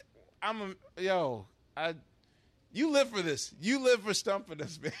 You live for this. You live for stumping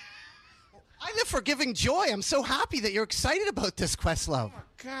us, man. I live for giving joy. I'm so happy that you're excited about this, Questlove. Oh, my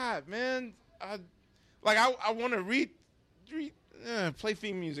God, man. I want to play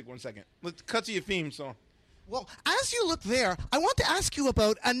theme music 1 second. Let's cut to your theme song. Well, as you look there, I want to ask you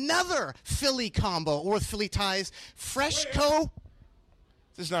about another Philly combo or with Philly ties, Fresco.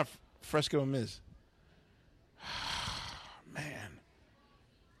 This is not Fresco and Miz. Man.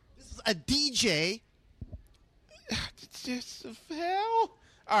 This is a DJ. Just hell.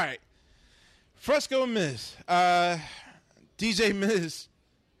 All right. Fresco and Miz. DJ Miz,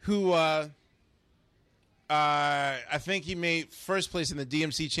 who I think he made first place in the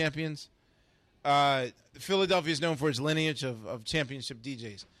DMC Champions. Philadelphia is known for its lineage of championship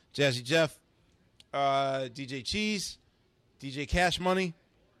DJs. Jazzy Jeff, DJ Cheese, DJ Cash Money,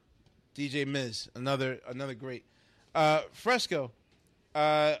 DJ Miz, another great. Fresco,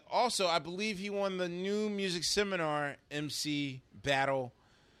 also, I believe he won the New Music Seminar MC battle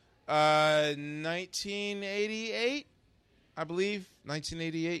 1988, I believe.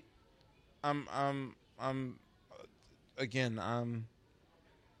 1988.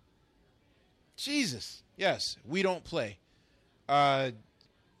 Jesus. Yes, we don't play.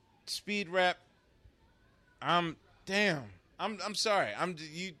 Speed rap. I'm sorry. I'm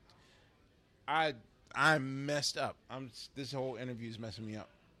messed up. This whole interview is messing me up.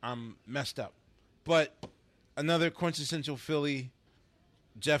 I'm messed up. But another quintessential Philly,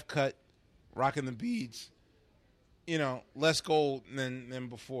 Jeff Cut, rocking the beads. You know, less gold than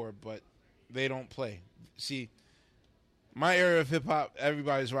before, but they don't play. See, my era of hip hop,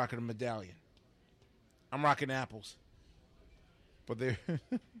 everybody's rocking a medallion. I'm rocking apples, but they're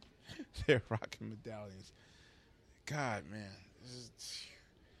rocking medallions. God, man,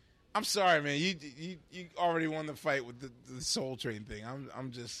 I'm sorry, man. You already won the fight with the Soul Train thing.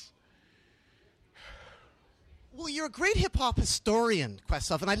 I'm just. Well, you're a great hip-hop historian,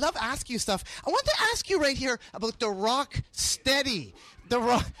 Questlove, and I love asking you stuff. I want to ask you right here about the Rock Steady, the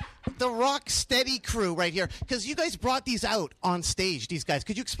Rock Steady crew right here, because you guys brought these out on stage, these guys.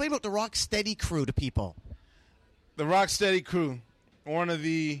 Could you explain about the Rock Steady crew to people? The Rock Steady crew, one of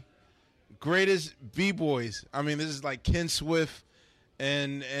the greatest B-boys. I mean, this is like Ken Swift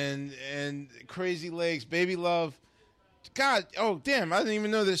and Crazy Legs, Baby Love. God, oh, damn, I didn't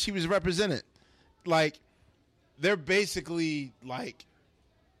even know that she was represented. Like, they're basically like,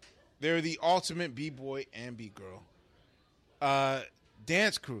 they're the ultimate B-boy and B-girl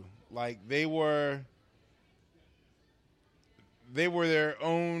dance crew. Like, they were their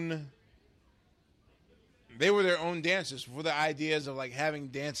own dancers for the ideas of like having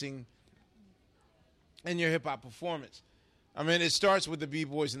dancing in your hip-hop performance. I mean, it starts with the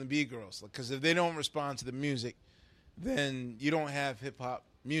B-boys and the B-girls, because if they don't respond to the music, then you don't have hip-hop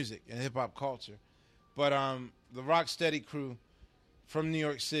music and hip-hop culture. But the Rock Steady crew from New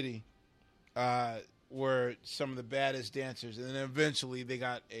York City were some of the baddest dancers, and then eventually they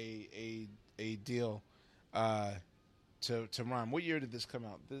got a deal to rhyme. What year did this come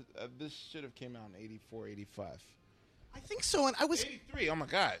out? This should have came out in 84, 85. I think so, and I was 83. Oh my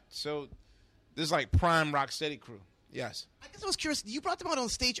God! So this is like prime Rock Steady crew. Yes. I guess I was curious. You brought them out on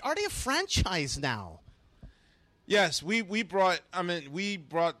stage. Are they a franchise now? Yes, we brought out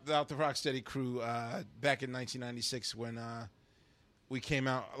the Rocksteady crew back in 1996 when we came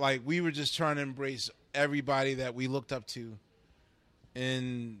out. Like, we were just trying to embrace everybody that we looked up to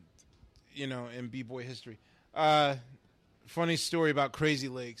in B-boy history. Funny story about Crazy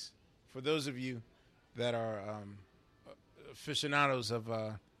Legs. For those of you that are aficionados of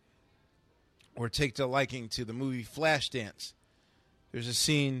or take to liking to the movie Flashdance, there's a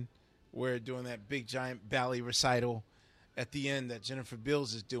scene where doing that big giant ballet recital at the end that Jennifer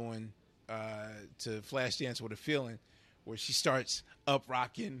Beals is doing to Flashdance with a Feeling, where she starts up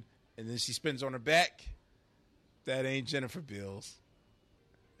rocking and then she spins on her back. That ain't Jennifer Beals.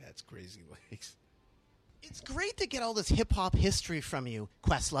 That's Crazy Legs. It's great to get all this hip-hop history from you,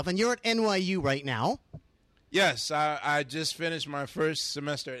 Questlove, and you're at NYU right now. Yes, I just finished my first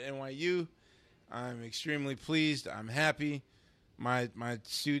semester at NYU. I'm extremely pleased. I'm happy. My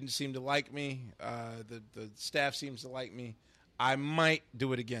students seem to like me. The staff seems to like me. I might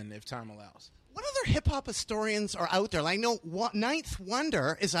do it again if time allows. What other hip-hop historians are out there? I know Ninth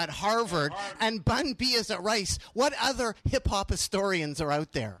Wonder is at Harvard, and Bun B is at Rice. What other hip-hop historians are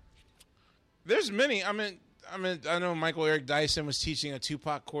out there? There's many. I know Michael Eric Dyson was teaching a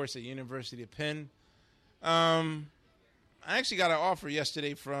Tupac course at University of Penn. I actually got an offer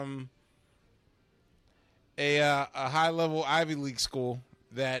yesterday from a high-level Ivy League school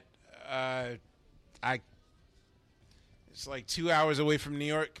that it's like 2 hours away from New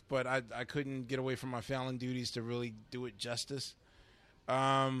York, but I couldn't get away from my Fallon duties to really do it justice.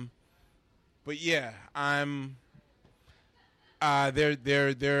 But yeah,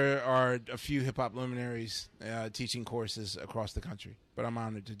 there are a few hip-hop luminaries teaching courses across the country, but I'm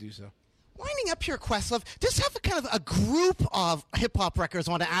honored to do so. Winding up here, Questlove, just have a group of hip-hop records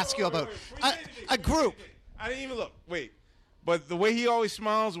I want to ask you about. A group. I didn't even look. Wait. But the way he always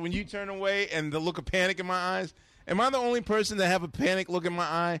smiles when you turn away and the look of panic in my eyes, am I the only person that have a panic look in my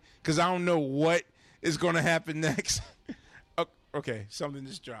eye? Because I don't know what is going to happen next. Okay, something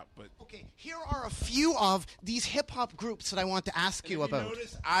just dropped. But okay, here are a few of these hip-hop groups that I want to ask you about.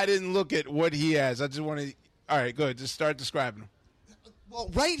 Notice I didn't look at what he has. I just want to... All right, go ahead. Just start describing them. Well,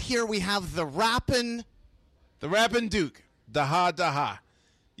 right here we have the Rappin' Duke. Daha Daha.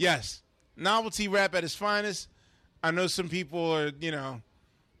 Yes. Novelty rap at its finest. I know some people are,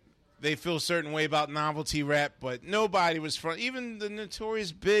 they feel a certain way about novelty rap, but nobody was from... Even the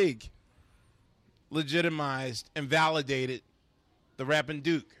Notorious Big legitimized and validated the Rappin'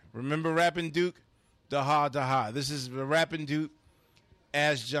 Duke. Remember Rappin' Duke? Daha Daha. This is the Rappin' Duke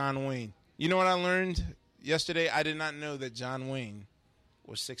as John Wayne. You know what I learned yesterday? I did not know that John Wayne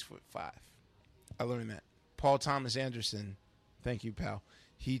was 6'5". I learned that. Paul Thomas Anderson, thank you, pal.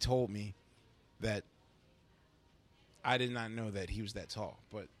 He told me that I did not know that he was that tall.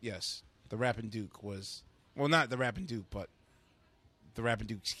 But yes, the Rappin' Duke was, well, not the Rappin' Duke, but the Rappin'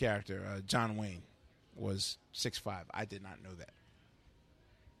 Duke's character, John Wayne, was 6'5". I did not know that.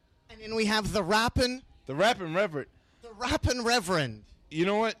 And then we have the Rappin' Reverend. The Rappin' Reverend. You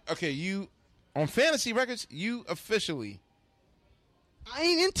know what? Okay, on Fantasy Records, you officially... I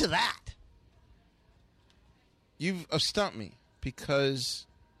ain't into that. You've stumped me because...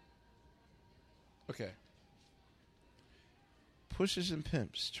 Okay. Pushers and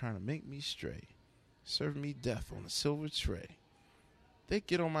pimps trying to make me stray, serve me death on a silver tray. They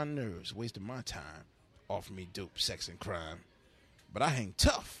get on my nerves, wasting my time, offer me dope, sex, and crime. But I hang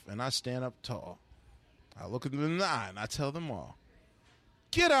tough and I stand up tall. I look at them in the eye and I tell them all,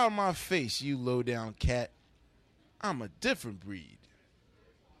 get out of my face, you low-down cat. I'm a different breed.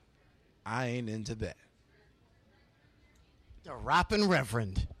 I ain't into that. The Rappin'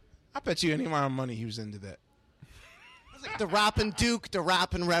 Reverend. I bet you any amount of money he was into that. Like the Rappin' Duke, the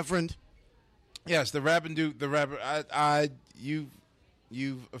Rappin' Reverend. Yes, the Rappin' Duke, the rapper.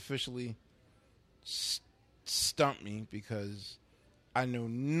 You've officially stumped me because I know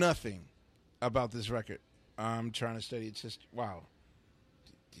nothing about this record. I'm trying to study its history. Wow,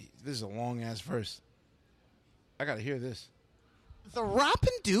 this is a long ass verse. I gotta hear this. The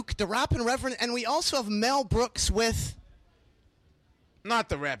Rappin' Duke, the Rappin' Reverend, and we also have Mel Brooks with... Not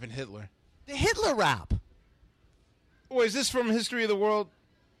the Rappin' Hitler. The Hitler rap. Oh, is this from History of the World?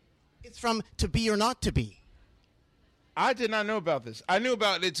 It's from To Be or Not to Be. I did not know about this. I knew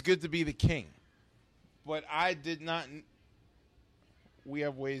about It's Good to Be the King. But I did not... We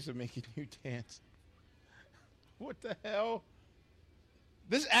have ways of making you dance. What the hell?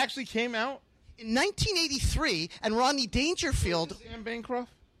 This actually came out? In 1983, and Rodney Dangerfield... Is this Anne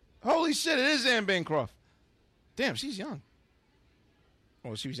Bancroft? Holy shit, it is Anne Bancroft. Damn, she's young.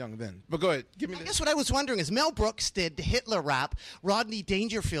 Well, she was young then. But go ahead. Give me I guess what I was wondering is Mel Brooks did the Hitler rap. Rodney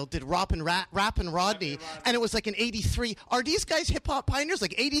Dangerfield did Rappin' Rodney. And it was like in 83. Are these guys hip-hop pioneers?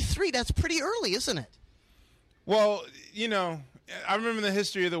 Like 83, that's pretty early, isn't it? Well, I remember the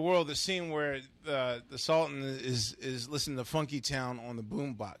History of the World, the scene where the Sultan is listening to Funky Town on the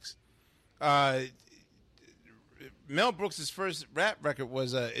boombox. Mel Brooks' first rap record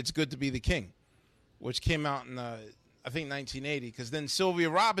was It's Good to Be the King, which came out in, I think, 1980. Because then Sylvia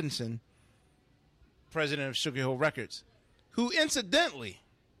Robinson, president of Sugar Hill Records, who, incidentally,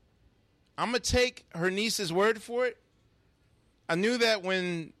 I'm going to take her niece's word for it. I knew that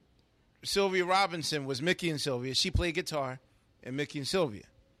when Sylvia Robinson was Mickey and Sylvia, she played guitar in Mickey and Sylvia.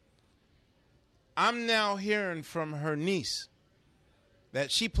 I'm now hearing from her niece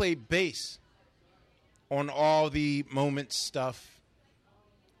that she played bass on all the Moments stuff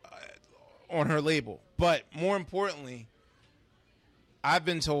on her label. But more importantly, I've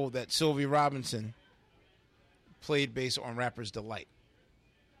been told that Sylvia Robinson played based on Rapper's Delight,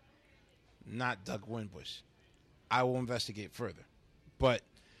 not Doug Winbush. I will investigate further. But,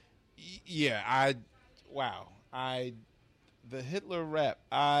 yeah, the Hitler rap,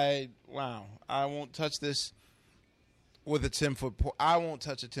 I won't touch this with a 10-foot pole. I won't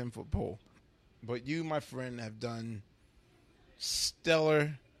touch a 10-foot pole. But you, my friend, have done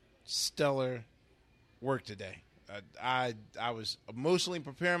stellar work today. I was emotionally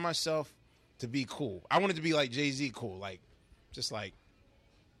preparing myself to be cool. I wanted to be like Jay-Z cool, like, just like,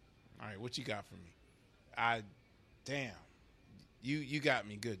 all right, what you got for me? Damn, you got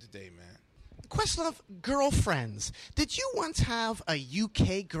me good today, man. Questlove, girlfriends. Did you once have a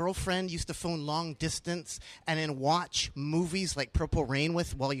UK girlfriend you used to phone long distance and then watch movies like Purple Rain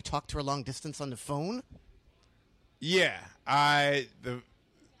with while you talked to her long distance on the phone? Yeah, the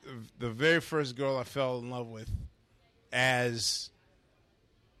very first girl I fell in love with as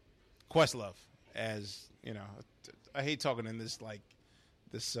Questlove, as, you know, I hate talking in this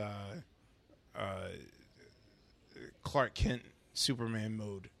Clark Kent Superman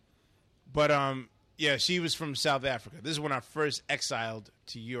mode. But, yeah, she was from South Africa. This is when I first exiled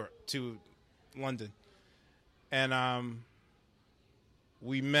to London. And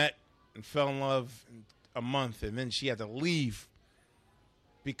we met and fell in love in a month, and then she had to leave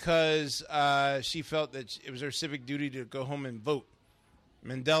because she felt that it was her civic duty to go home and vote.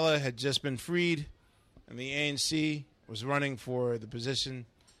 Mandela had just been freed, and the ANC was running for the position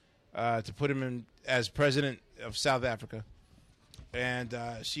to put him in as president of South Africa. And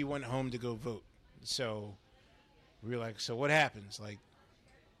she went home to go vote. So we were like, so what happens? Like,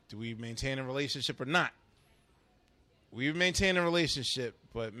 do we maintain a relationship or not? We maintained a relationship,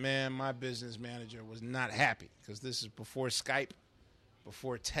 but, man, my business manager was not happy because this is before Skype,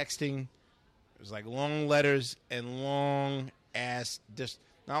 before texting. It was like long letters and long-ass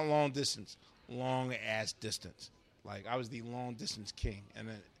not long distance, long-ass distance. Like, I was the long-distance king. And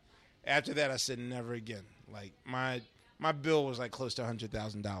then after that, I said never again. Like, my bill was like close to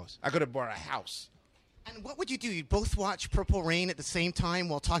 $100,000. I could have bought a house. And what would you do? You'd both watch Purple Rain at the same time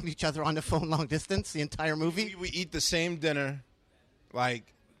while talking to each other on the phone long distance, the entire movie? We eat the same dinner, like,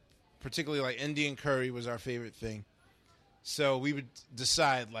 particularly like Indian curry was our favorite thing. So we would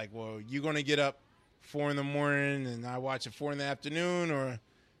decide, like, well, you're going to get up 4 in the morning and I watch at 4 in the afternoon, or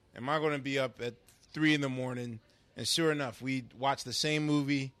am I going to be up at 3 in the morning? And sure enough, we'd watch the same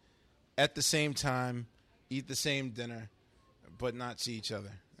movie at the same time, eat the same dinner, but not see each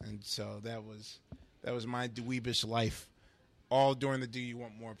other. And so that was my dweebish life, all during the Do You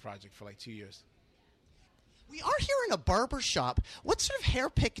Want More project for like 2 years. We are here in a barber shop. What sort of hair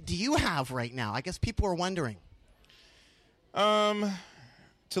pick do you have right now? I guess people are wondering. To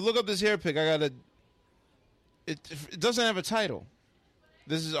look up this hair pick, I gotta. It doesn't have a title.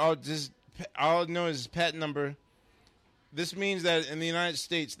 This is all I know is patent number. This means that in the United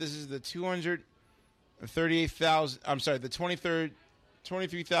States, this is the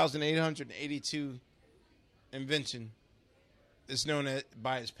 23,882 invention. It's known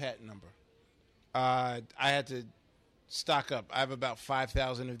by its patent number. I had to stock up. I have about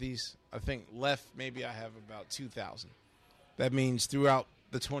 5,000 of these. I think left, maybe I have about 2,000. That means throughout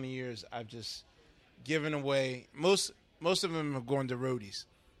the 20 years, I've just given away. Most of them have gone to roadies.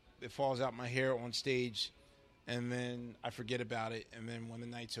 It falls out my hair on stage, and then I forget about it. And then when the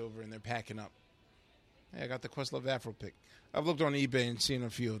night's over and they're packing up, hey, I got the Questlove Afro pick. I've looked on eBay and seen a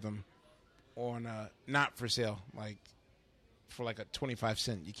few of them on not for sale, like for like a 25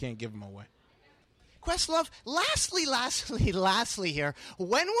 cent. You can't give them away. Questlove, lastly here,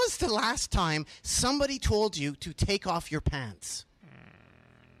 when was the last time somebody told you to take off your pants?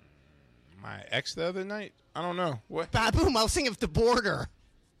 My ex the other night? I don't know. What? Baboom, I was thinking of The Border.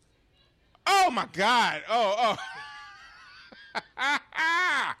 Oh, my God. Oh.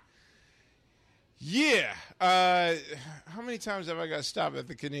 Yeah. How many times have I got stopped at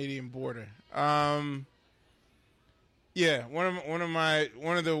the Canadian border? Yeah,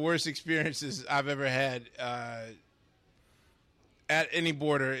 one of the worst experiences I've ever had at any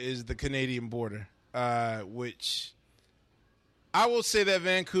border is the Canadian border, which I will say that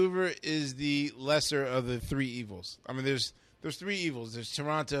Vancouver is the lesser of the three evils. I mean, there's three evils. There's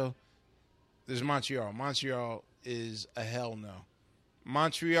Toronto, there's Montreal. Montreal is a hell no.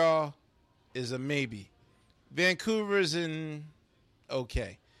 Montreal is a maybe. Vancouver's in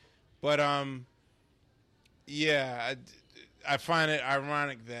okay, but yeah, I find it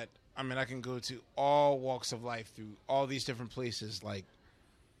ironic that, I mean, I can go to all walks of life through all these different places, like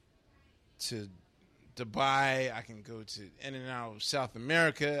to Dubai. I can go to in and out of South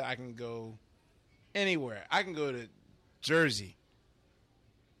America. I can go anywhere. I can go to Jersey,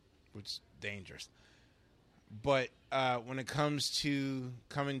 which is dangerous. But when it comes to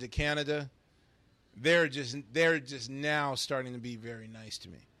coming to Canada, they're just now starting to be very nice to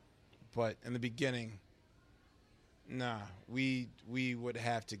me. But in the beginning, nah, we would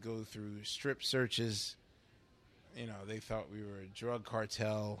have to go through strip searches. You know, they thought we were a drug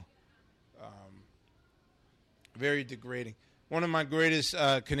cartel. Very degrading. One of my greatest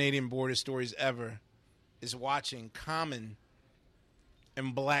Canadian border stories ever is watching Common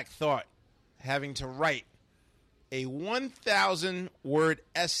and Black Thought having to write a 1,000-word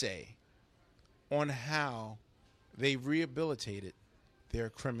essay on how they rehabilitated their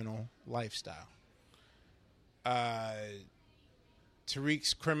criminal lifestyle.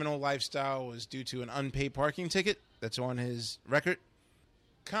 Tariq's criminal lifestyle was due to an unpaid parking ticket that's on his record.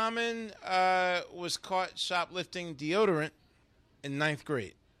 Common was caught shoplifting deodorant in 9th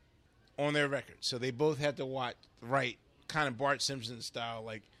grade on their record. So they both had to write kind of Bart Simpson style,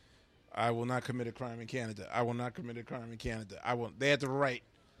 like, I will not commit a crime in Canada. I will not commit a crime in Canada. They had to write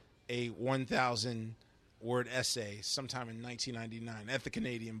a 1,000-word essay sometime in 1999 at the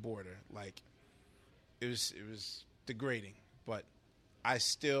Canadian border. Like, it was degrading, but I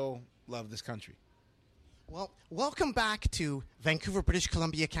still love this country. Well, welcome back to Vancouver, British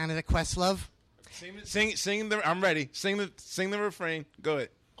Columbia, Canada, Questlove. I'm ready. Sing the refrain. Go ahead.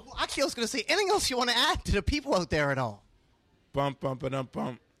 Well, actually, I was going to say, anything else you want to add to the people out there at all? Bump, bump, bump,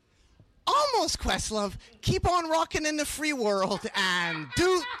 bump. Almost, Questlove. Keep on rocking in the free world and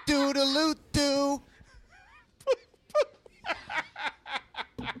doot, doot-a-loot, doo.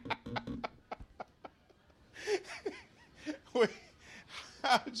 Wait,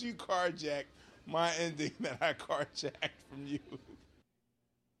 how'd you carjack my ending that I carjacked from you?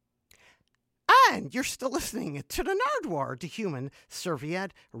 And you're still listening to the Nardwuar, the Human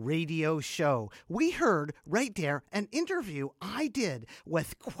Serviette radio show. We heard right there an interview I did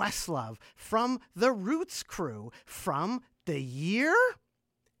with Questlove from the Roots crew from the year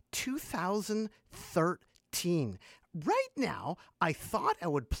 2013. Right now, I thought I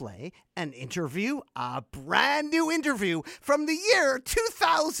would play an interview, a brand new interview from the year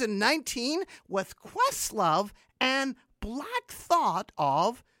 2019 with Questlove and Black Thought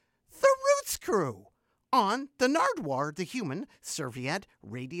of the Roots crew on the Nardwuar, the Human Serviette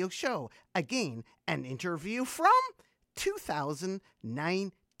radio show. Again, an interview from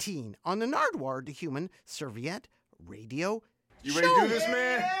 2019 on the Nardwuar, the Human Serviette radio You show. ready to do this,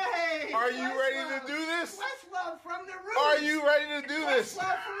 man? Yay! Are you ready to do this? Questlove from the Roots. Are you ready to do this?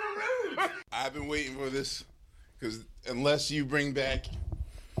 Questlove from the Roots. I've been waiting for this because unless you bring back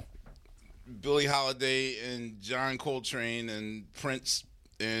Billie Holiday and John Coltrane and Prince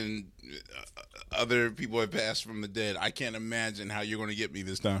and other people have passed from the dead, I can't imagine how you're going to get me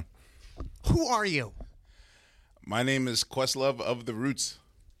this time. Who are you? My name is Questlove of the Roots.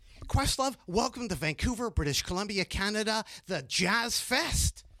 Questlove, welcome to Vancouver, British Columbia, Canada, the Jazz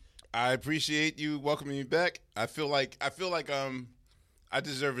Fest. I appreciate you welcoming me back. I feel like I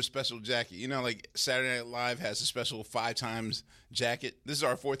deserve a special jacket. You know, like Saturday Night Live has a special 5 times jacket. This is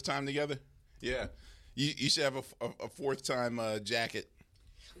our 4th time together. Yeah, you should have a 4th time jacket.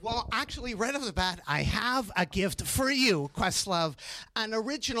 Well, actually, right off the bat, I have a gift for you, Questlove. An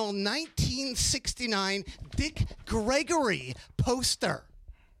original 1969 Dick Gregory poster.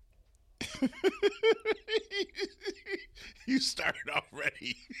 You started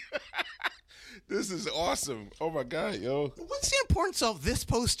already. This is awesome. Oh, my God, yo. What's the importance of this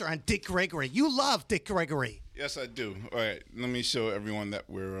poster on Dick Gregory? You love Dick Gregory. Yes, I do. All right, let me show everyone that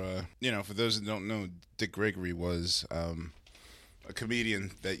we're, for those that don't know, Dick Gregory was a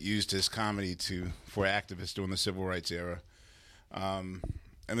comedian that used his comedy for activists during the civil rights era. And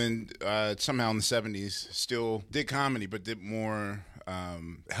then somehow in the 70s still did comedy, but did more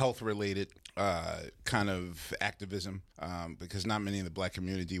health-related kind of activism because not many in the black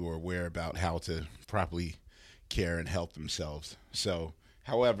community were aware about how to properly care and help themselves. So,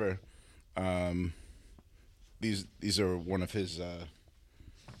 however, these are one of his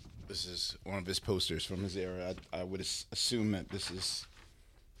this is one of his posters from his era. I would assume that this is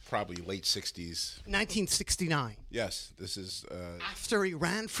probably late 60s. 1969. Yes, this is... after he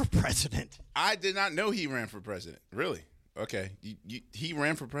ran for president. I did not know he ran for president. Really? Okay. He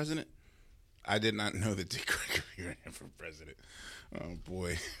ran for president? I did not know that Dick Gregory ran for president. Oh,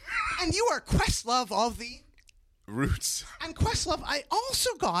 boy. And you are Questlove of the... Roots. And Questlove, I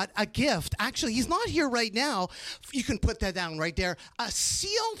also got a gift. Actually, he's not here right now. You can put that down right there. A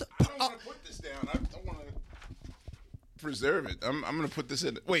sealed... I don't want to put this down. I want to preserve it. I'm going to put this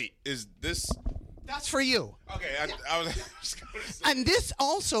in. Wait, is this... That's for you. Okay, I was just going to say. And this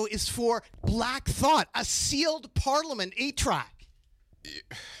also is for Black Thought, a sealed Parliament 8-track. Yeah.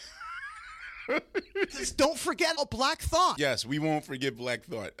 Just don't forget Black Thought. Yes, we won't forget Black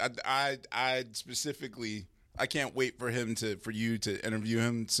Thought. I specifically, I can't wait for you to interview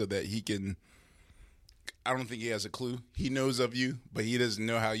him so that he can. I don't think he has a clue. He knows of you, but he doesn't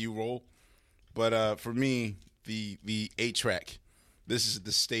know how you roll. But for me, the 8-track, this is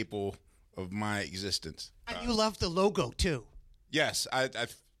the staple of my existence. And you love the logo too. Yes, I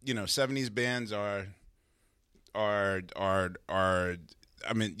 70s bands are. I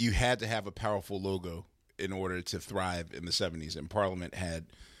mean, you had to have a powerful logo in order to thrive in the 70s, and Parliament had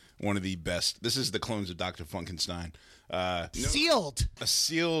one of the best. This is the clones of Dr. Funkenstein. Sealed. A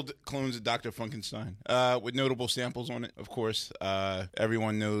sealed clones of Dr. Funkenstein with notable samples on it, of course.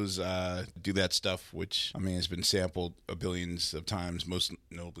 Everyone knows Do That Stuff, which, I mean, has been sampled a billions of times, most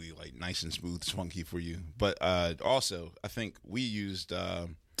notably like Nice and Smooth, Funky for You. But also, I think we used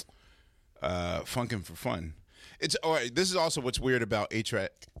Funkin' for Fun. It's all right. This is also what's weird about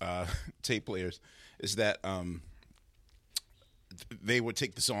 8-track tape players is that they would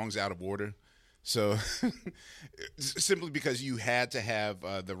take the songs out of order. So simply because you had to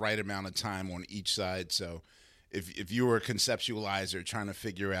have the right amount of time on each side. So if you were a conceptualizer trying to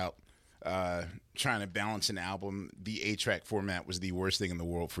figure out, trying to balance an album, the 8-track format was the worst thing in the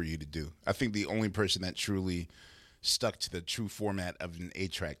world for you to do. I think the only person that truly stuck to the true format of an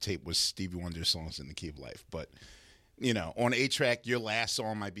 8-track tape was Stevie Wonder's Songs in the Key of Life. But, on 8-track, your last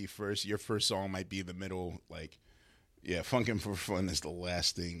song might be first, your first song might be in the middle. Like, yeah, Funkin' for Fun is the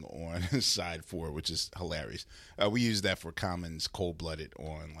last thing on side 4, which is hilarious. We use that for Common's Cold Blooded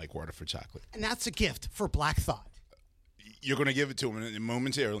on, like, Water for Chocolate. And that's a gift for Black Thought. You're going to give it to him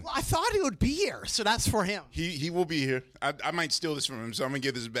momentarily. Well, I thought he would be here, so that's for him. He will be here. I might steal this from him, so I'm going to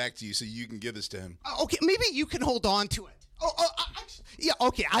give this back to you so you can give this to him. Okay, maybe you can hold on to it. Yeah,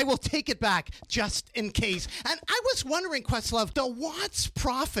 okay, I will take it back just in case. And I was wondering, Questlove, the Watts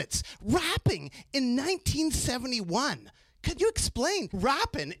Prophets rapping in 1971. Could you explain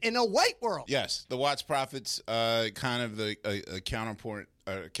rapping in a white world? Yes, the Watts Prophets, kind of a counterpart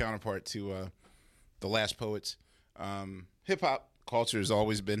to the Last Poets. Hip-hop culture has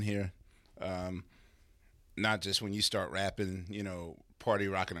always been here, not just when you start rapping, party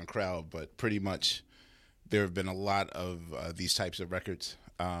rocking a crowd, but pretty much there have been a lot of these types of records.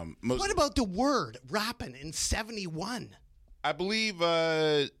 What about the word rapping in 71? I believe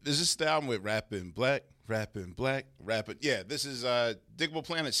this is the album with Rappin' Black. Yeah, this is Diggable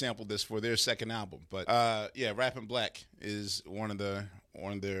Planet sampled this for their second album, but yeah, Rappin' Black is one of their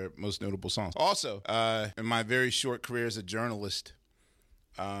most notable songs. Also, in my very short career as a journalist,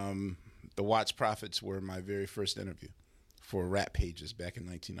 the Watts Prophets were my very first interview for Rap Pages back in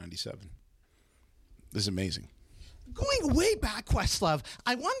 1997. This is amazing. Going way back, Questlove,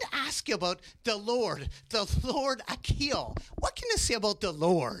 I wanted to ask you about the Lord Akil. What can you say about the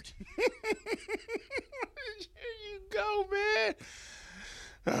Lord? Here you go, man.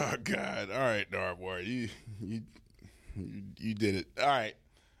 Oh God! All right, Nardwuar, you did it. All right.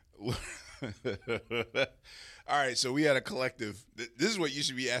 All right. So we had a collective. This is what you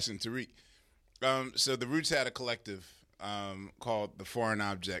should be asking Tariq. So the Roots had a collective called the Foreign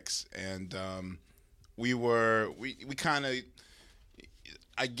Objects, and we kind of,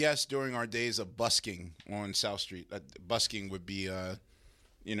 I guess, during our days of busking on South Street. Busking would be,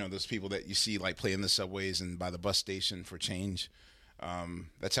 those people that you see like playing the subways and by the bus station for change.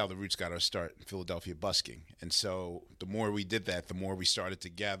 That's how the Roots got our start in Philadelphia, busking. And so the more we did that, the more we started to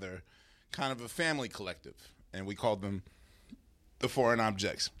gather kind of a family collective, and we called them the Foreign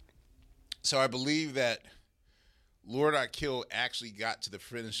Objects. So I believe that Lord Akil actually got to the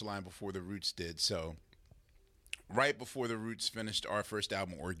finish line before the Roots did. So right before the Roots finished our first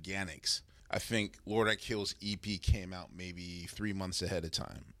album, Organics, I think Lord Akil's EP came out maybe 3 months ahead of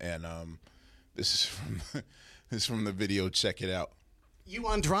time. And this is from the video. Check it out. You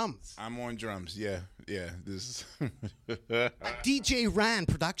on drums? I'm on drums. Yeah. This is a DJ Ran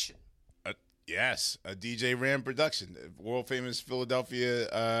production. Yes, a DJ Ran production. World famous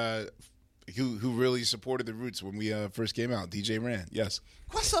Philadelphia. Who really supported the Roots when we first came out? DJ Ran. Yes.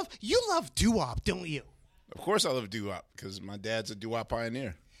 Questlove, you love doo-wop, don't you? Of course, I love doo-wop because my dad's a doo-wop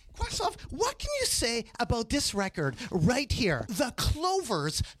pioneer. Questlove, what can you say about this record right here? The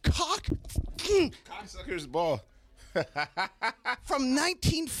Clovers Cocksucker's Ball. From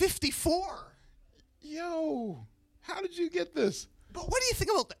 1954. Yo, how did you get this? But what do you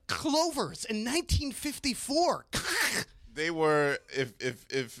think about the Clovers in 1954? They were,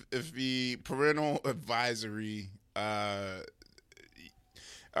 if the parental advisory, all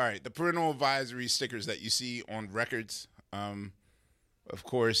right, the parental advisory stickers that you see on records, of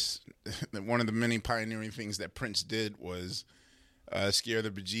course, one of the many pioneering things that Prince did was scare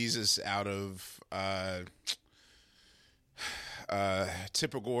the bejesus out of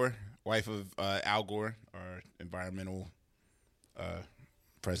Tipper Gore, wife of Al Gore, our environmental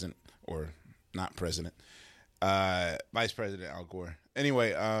president, or not president, Vice President Al Gore.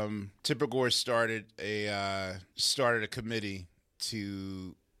 Anyway, Tipper Gore started a committee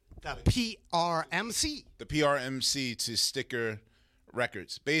to the PRMC. The PRMC to sticker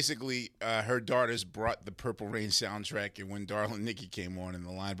records. Basically, her daughters brought the Purple Rain soundtrack, and when Darling Nikki came on and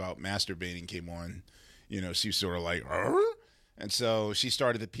the line about masturbating came on, she was sort of like, "Arr?" And so she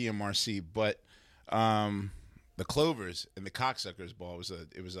started the PMRC. But the Clovers and the Cocksuckers Ball was a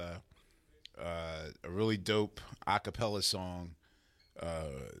really dope a cappella song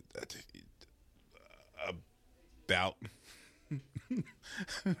about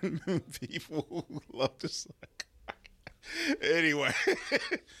people who love to suck. Anyway,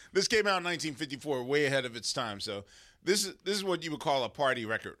 this came out in 1954, way ahead of its time. So this is what you would call a party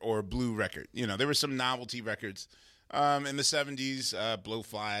record or a blue record. There were some novelty records in the 70s.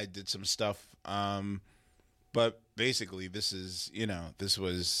 Blowfly did some stuff, but basically this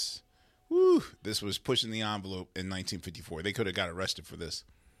was pushing the envelope in 1954. They could have got arrested for this.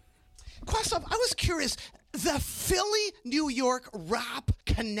 Questlove, I was curious, the Philly, New York rap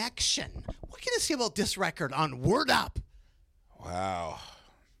connection. What can you say about this record on Word Up?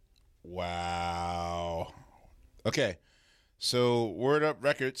 Wow. Okay, so Word Up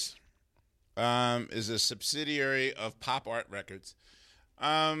Records is a subsidiary of Pop Art Records.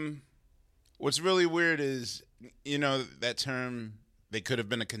 What's really weird is, that term, they could have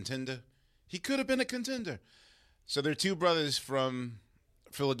been a contender. He could have been a contender. So they're two brothers from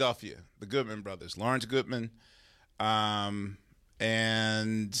Philadelphia, the Goodman brothers, Lawrence Goodman, and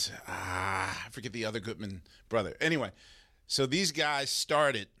I forget the other Goodman brother. Anyway, so these guys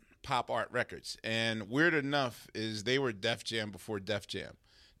started Pop Art Records, and weird enough is they were Def Jam before Def Jam.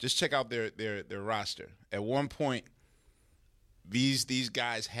 Just check out their roster. At one point, these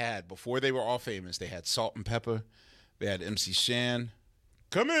guys had, before they were all famous, they had Salt and Pepper, they had MC Shan.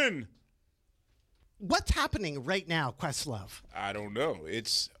 Come in. What's happening right now, Questlove? I don't know.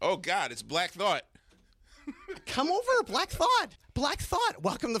 It's Black Thought. Come over, Black Thought. Black Thought.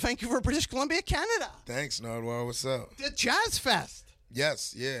 Welcome to Vancouver, British Columbia, Canada. Thanks, Nardwuar. What's up? The Jazz Fest.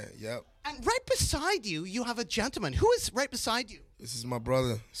 Yes, yeah, yep. And right beside you, you have a gentleman. Who is right beside you? This is my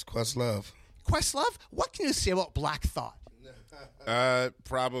brother. It's Questlove. Questlove, what can you say about Black Thought?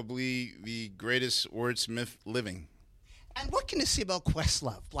 Probably the greatest wordsmith living. And what can you say about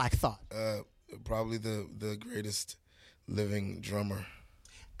Questlove, Black Thought? Probably the greatest living drummer.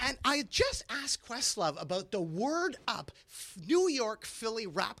 And I just asked Questlove about the Word Up New York Philly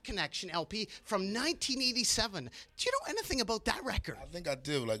Rap Connection LP from 1987. Do you know anything about that record? I think I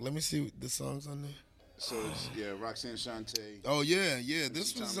do. Like, let me see the songs on there. So it's, Roxanne Shante. Oh yeah.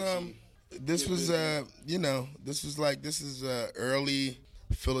 This was early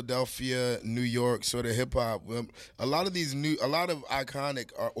Philadelphia, New York sort of hip hop. A lot of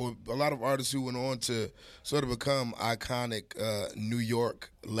iconic or a lot of artists who went on to sort of become iconic New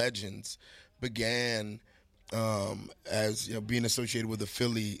York legends began as being associated with the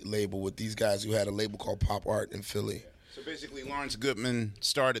Philly label, with these guys who had a label called Pop Art in Philly. So basically, Lawrence Goodman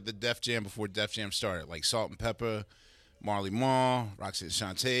started the Def Jam before Def Jam started, like Salt and Pepper, Marley Marl, Roxanne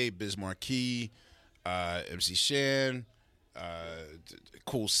Shante, Biz Markie, MC Shan,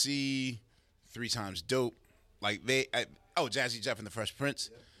 Cool C, 3 Times Dope, Jazzy Jeff and the Fresh Prince.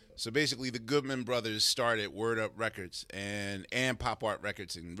 Yep. So basically, the Goodman brothers started Word Up Records and Pop Art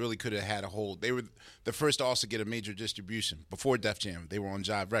Records, and really could have had a hold. They were the first to also get a major distribution before Def Jam. They were on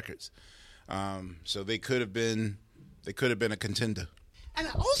Jive Records, so they could have been a contender. And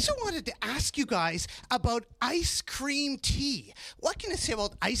I also wanted to ask you guys about Ice Cream Tea. What can you say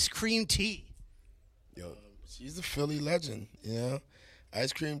about Ice Cream Tea? Yo, she's a Philly legend,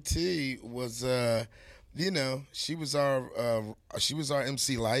 Ice Cream Tea was, she was our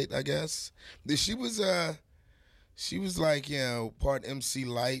MC Light, I guess. She was like, part MC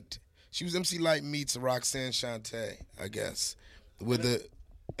Light. She was MC Light meets Roxanne Shante, I guess.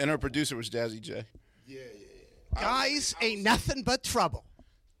 And her producer was Jazzy J. Yeah. Guys ain't nothing but trouble.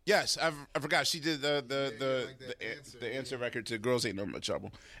 Yes, I forgot. She did the answer record to Girls Ain't Nothing But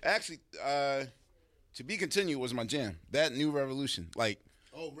Trouble. Actually, To Be Continued was my jam. That New Revolution,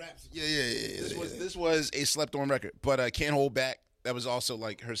 raps. Yeah. This was a slept on record, but Can't Hold Back. That was also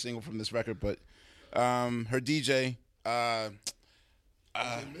like her single from this record. But her DJ,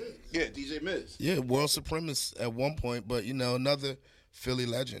 DJ Miz. Yeah, world supremacist at one point, but another Philly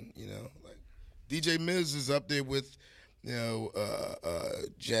legend. DJ Miz is up there with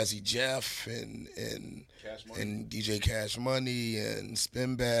Jazzy Jeff and DJ Cash Money and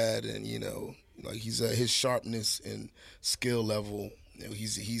Spin Bad, and like his sharpness and skill level.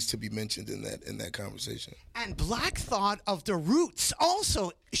 He's to be mentioned in that conversation. And Black Thought of the Roots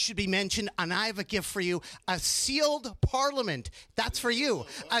also should be mentioned, and I have a gift for you, a Sealed Parliament. That's for you.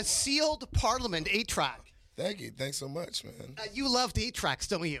 A Sealed Parliament 8-track. Thank you. Thanks so much, man. You loved 8-tracks,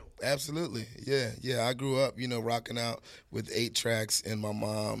 don't you? Absolutely. Yeah. I grew up, rocking out with 8 tracks in my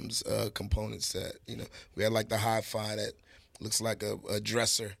mom's component set. We had like the hi-fi that looks like a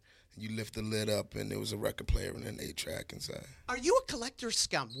dresser. You lift the lid up, and there was a record player and an 8-track inside. Are you a collector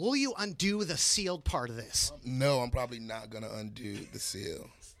scum? Will you undo the sealed part of this? No, I'm probably not going to undo the seal.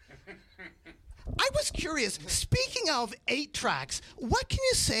 I was curious, speaking of 8-tracks, what can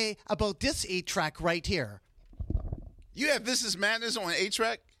you say about this 8-track right here? You have This Is Madness on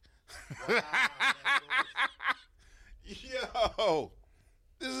 8-track? Wow, yo,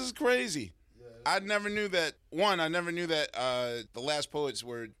 this is crazy. I never knew that. One, I never knew that The Last Poets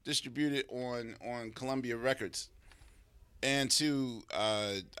were distributed on Columbia Records. And two,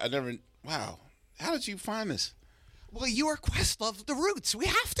 wow, how did you find this? Well, you are Questlove The Roots. We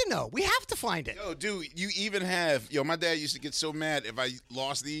have to know. We have to find it. Yo, dude, you even have, my dad used to get so mad if I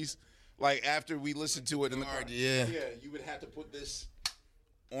lost these. Like, after we listened to it in the car. Yeah, you would have to put this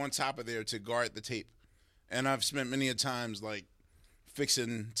on top of there to guard the tape. And I've spent many a times, like,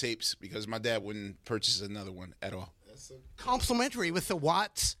 fixing tapes because my dad wouldn't purchase another one at all. That's so complimentary with the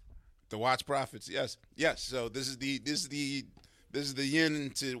Watts. The Watts Profits, yes. So this is the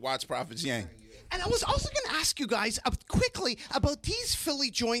yin to Watts Profits yang. And I was also going to ask you guys quickly about these Philly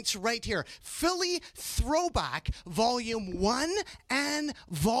joints right here. Philly Throwback Volume 1 and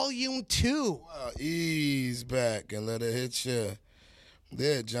Volume 2. Wow, ease back and let it hit you.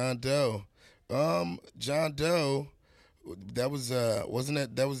 There, John Doe. John Doe, that was, that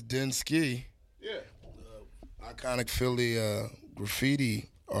was Den Ski. Yeah. Iconic Philly graffiti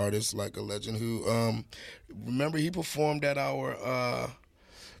artist, like a legend who, remember he performed at our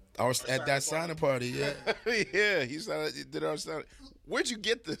at that signing party, yeah. Yeah, he did our signing. Where'd you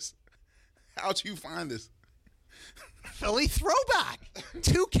get this? How'd you find this? Philly Throwback.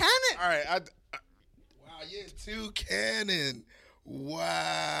 2 Cannon. All right. Wow, yeah, 2 Cannon.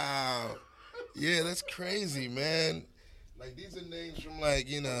 Wow. Yeah, that's crazy, man. Like, these are names from, like,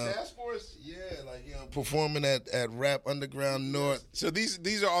 Task Force? Yeah, like, performing at Rap Underground North. So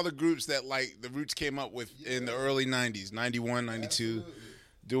these are all the groups that, like, the Roots came up with in the early 90s, 91, 92. Absolutely.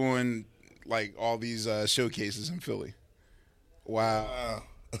 Doing, like, all these showcases in Philly. Wow.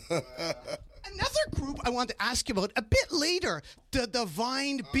 Another group I want to ask you about a bit later, the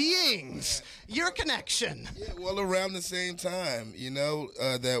Divine Beings. Your connection. Yeah, well, around the same time,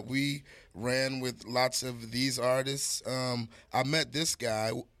 that we ran with lots of these artists. I met this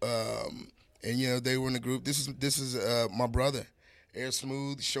guy, and, they were in a group. This is my brother, Air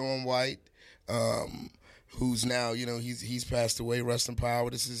Smooth, Sean White, who's now, he's passed away, rest in power.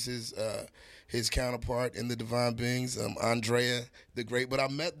 This is his counterpart in the Divine Beings, Andrea the Great. But I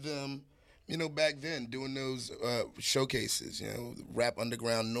met them, back then doing those showcases, Rap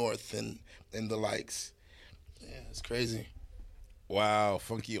Underground North and the likes. Yeah, it's crazy. Wow,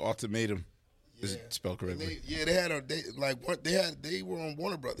 Funky Ultimatum. Yeah. Is it spelled correctly? They were on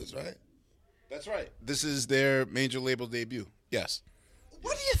Warner Brothers, right? That's right. This is their major label debut. Yes.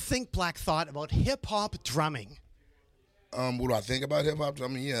 What do you think, Black Thought, about hip-hop drumming? What do I think about hip-hop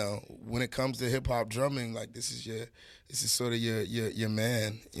drumming? When it comes to hip-hop drumming, like, this is sort of your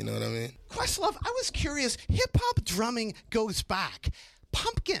man, you know what I mean? Questlove, I was curious, hip-hop drumming goes back.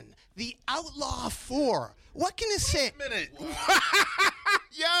 Pumpkin, the Outlaw 4. What can you say? Wait a minute.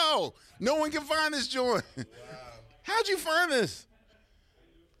 Yo, no one can find this joint. Wow. How'd you find this?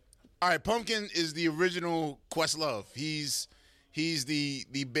 All right, Pumpkin is the original Questlove. He's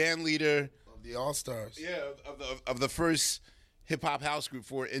the band leader of the All Stars. Yeah, of the first hip hop house group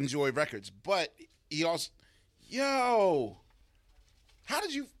for Enjoy Records. But he also,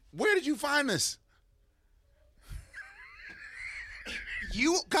 where did you find this?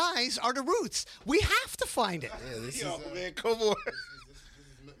 You guys are the Roots. We have to find it. Yeah, this man, come on. This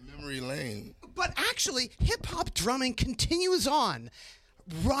is memory lane. But actually, hip-hop drumming continues on.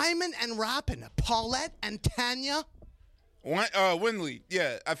 Rhyming and rapping. Paulette and Tanya. Winley.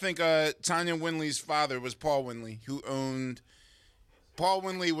 Yeah, I think Tanya Winley's father was Paul Winley, who owned... Paul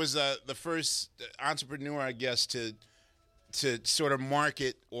Winley was the first entrepreneur, I guess, to sort of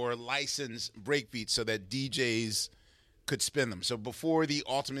market or license breakbeats so that DJs could spin them. So before the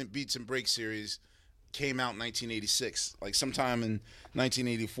Ultimate Beats and Break series came out in 1986, like sometime in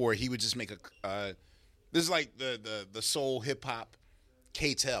 1984, he would just make This is like the soul hip hop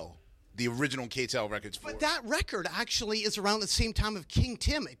K-Tel, the original K-Tel records. But that record actually is around the same time of King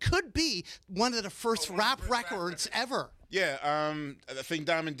Tim. It could be one of the first rap records ever. Yeah, I think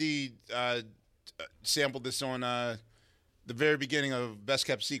Diamond D sampled this on the very beginning of Best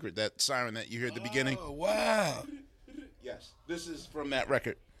Kept Secret, that siren that you hear at the beginning. Oh, wow. Yes, this is from that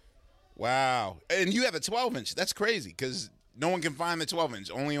record. Wow. And you have a 12-inch. That's crazy because no one can find the 12-inch,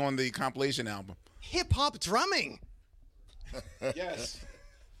 only on the compilation album. Hip-hop drumming. Yes.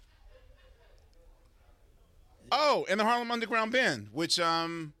 Oh, and the Harlem Underground Band, which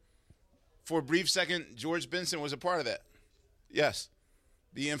for a brief second, George Benson was a part of that. Yes.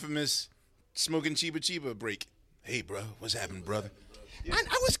 The infamous Smoking Chiba Chiba break. Hey, bro, what's happening, brother? And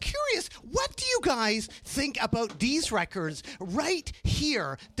I was curious, what do you guys think about these records right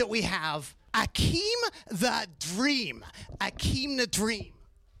here that we have? Akeem the Dream. Akeem the Dream.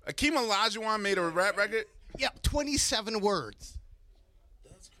 Akeem Olajuwon made a rap record? Yep, 27 words.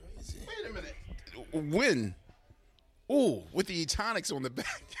 That's crazy. Wait a minute. When? Ooh, with the Etonics on the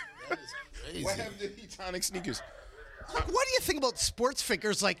back. That is crazy. What happened to the Etonic sneakers? Like, what do you think about sports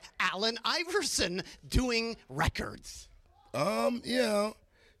figures like Allen Iverson doing records?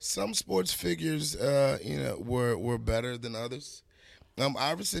 Some sports figures, were better than others.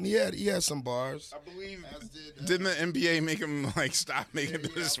 Iverson, he had some bars. I believe, didn't the NBA make him stop making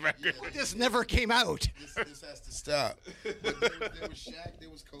this record? This never came out. This has to stop. But there was Shaq, there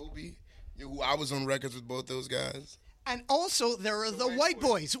was Kobe. Who I was on records with both those guys. And also, there are the White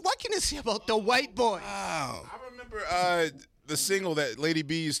Boys. What can you say about the White Boys? Wow. I remember the single that Lady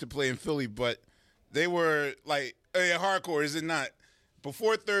B used to play in Philly, but they were hardcore, is it not?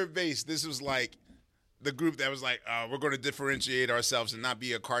 Before Third Base, this was like the group that was like, we're going to differentiate ourselves and not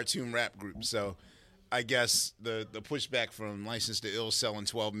be a cartoon rap group. So I guess the pushback from License to Ill selling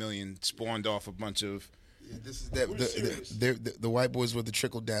 12 million spawned off a bunch of. Yeah, this is the White Boys with the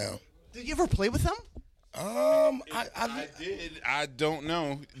trickle down. Did you ever play with them? I did. I don't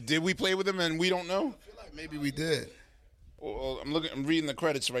know. Did we play with them and we don't know? I feel like maybe we did. Well, I'm reading the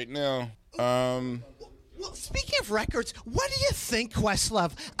credits right now. Well, speaking of records, what do you think,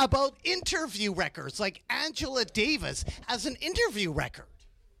 Questlove, about interview records like Angela Davis as an interview record?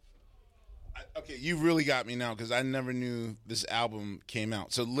 Okay, you really got me now because I never knew this album came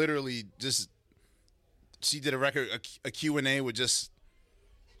out. So literally she did a record, a Q&A with just...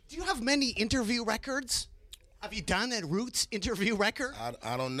 Do you have many interview records? Have you done a Roots interview record?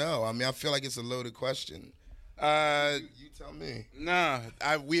 I don't know. I mean, I feel like it's a loaded question. You tell me. Nah,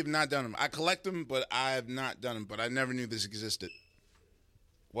 we have not done them. I collect them, but I have not done them. But I never knew this existed.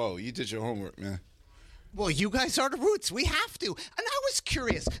 Whoa, you did your homework, man. Well, you guys are the Roots. We have to. And I was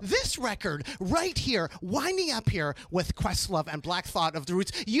curious. This record right here, winding up here with Questlove and Black Thought of the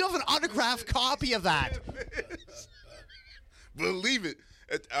Roots, you have an autographed copy of that. Believe it.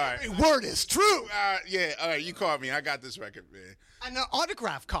 All right. Every word is true. Yeah, all right, you called me. I got this record, man. And an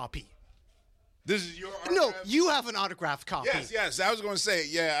autographed copy. This is your autograph? No, you have an autographed copy. Yes. I was going to say,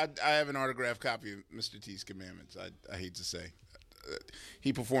 yeah, I have an autographed copy of Mr. T's Commandments. I hate to say.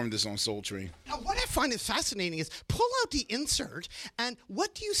 He performed this on Soul Train. Now, what I find is fascinating is pull out the insert, and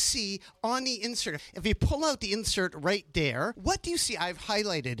what do you see on the insert? If you pull out the insert right there, what do you see? I've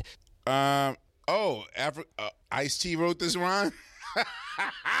highlighted. Ice-T wrote this rhyme?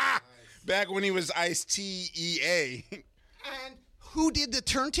 Back when he was Ice-T-E-A. And who did the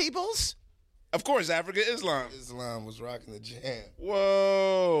turntables? Of course, Africa Islam. Islam was rocking the jam.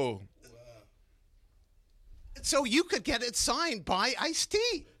 Whoa. So you could get it signed by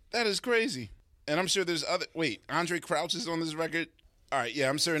Ice-T. That is crazy. And I'm sure there's other... Wait, Andre Crouch is on this record? All right, yeah,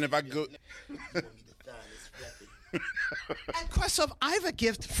 I'm certain if I go... And Questlove, I have a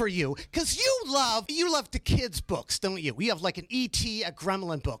gift for you because you love the kids' books, don't you? You have like an E.T., a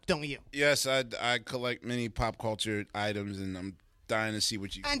Gremlin book, don't you? Yes, I collect many pop culture items, and I'm dying to see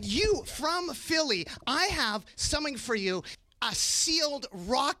what you... And you, from Philly, I have something for you, a sealed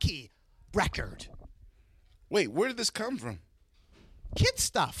Rocky record. Wait, where did this come from? Kid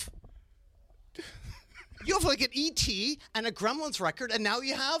stuff. You have like an E.T. and a Gremlins record, and now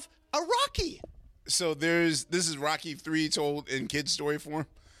you have a Rocky. So this is Rocky 3 told in kid story form?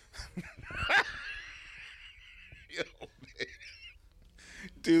 Yo, man.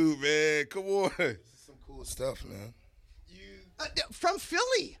 Dude, man, come on. This is some cool stuff, man. From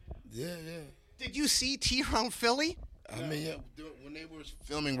Philly. Yeah. Did you see T around Philly? I mean, yeah, when they were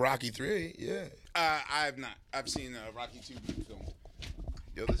filming Rocky 3, yeah. I have not. I've seen Rocky 2 being filmed.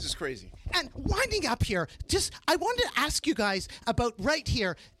 Yo, this is crazy. And winding up here, I wanted to ask you guys about right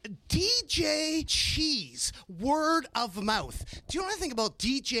here, DJ Cheese, word of mouth. Do you know anything about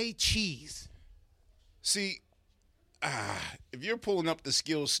DJ Cheese? See, if you're pulling up the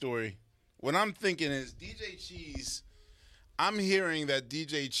skills story, what I'm thinking is DJ Cheese. I'm hearing that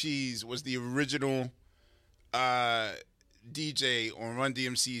DJ Cheese was the original DJ on Run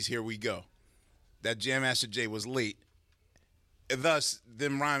DMC's Here We Go. That Jam Master Jay was late. And thus,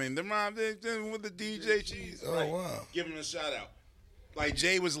 them rhyming with the DJ Cheese. Oh, wow. Give him a shout out. Like,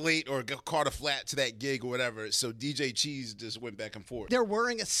 Jay was late or caught a flat to that gig or whatever, so DJ Cheese just went back and forth. They're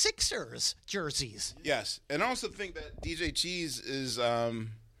wearing a Sixers jerseys. Yes. And I also think that DJ Cheese is the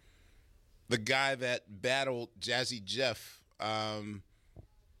guy that battled Jazzy Jeff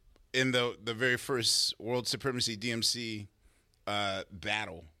in the very first World Supremacy DMC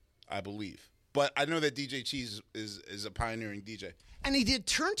battle, I believe. But I know that DJ Cheese is a pioneering DJ. And he did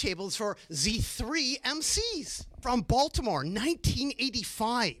turntables for Z3 MCs from Baltimore,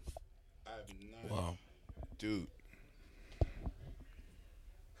 1985. Wow. Dude.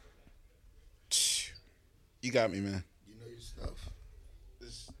 You got me, man. You know your stuff.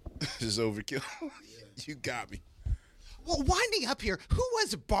 This is overkill. You got me. Well, winding up here, who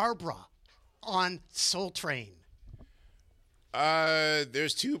was Barbara on Soul Train?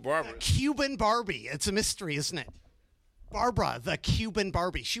 There's two Barbaras. Cuban Barbie. It's a mystery, isn't it? Barbara, the Cuban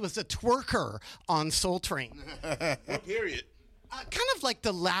Barbie. She was a twerker on Soul Train. What period? Kind of like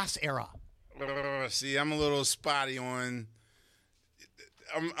the last era. See, I'm a little spotty on.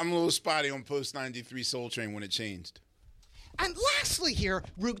 I'm a little spotty on post '93 Soul Train when it changed. And lastly here,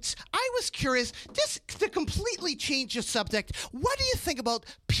 Roots, I was curious, just to completely change the subject, what do you think about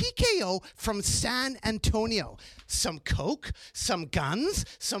PKO from San Antonio? Some coke, some guns,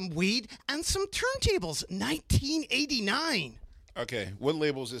 some weed, and some turntables, 1989. Okay, what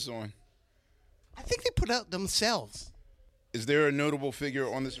label is this on? I think they put out themselves. Is there a notable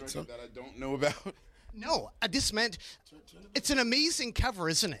figure on this record that I don't know about? No, this meant it's an amazing cover,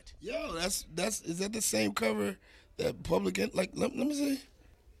 isn't it? Yo, is that the same cover that Public, like, let me see.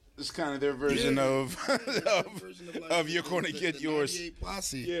 This is kind of their version of You're Gonna Get Yours.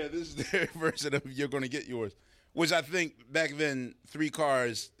 Posse. Yeah, this is their version of You're Gonna Get Yours. Which I think back then, 3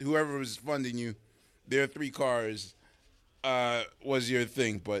 cars, whoever was funding you, their 3 cars was your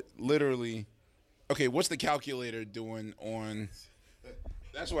thing. But literally, okay, what's the calculator doing on?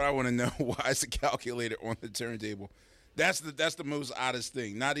 That's what I want to know. Why is the calculator on the turntable? That's the most oddest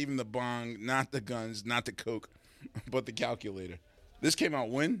thing. Not even the bong, not the guns, not the coke, but the calculator. This came out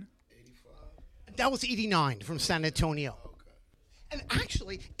when? 85. That was 89 from San Antonio. Okay. And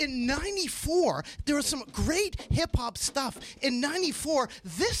actually, in 94, there was some great hip-hop stuff. In 94,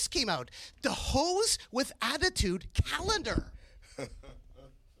 this came out, the Hose with Attitude calendar.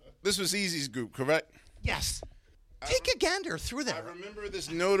 This was Easy's group, correct? Yes. Take a gander through I there. remember this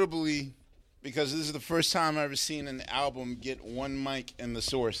notably because this is the first time I've ever seen an album get one mic in the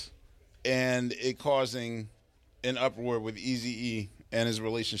source and it causing an uproar with Eazy-E and his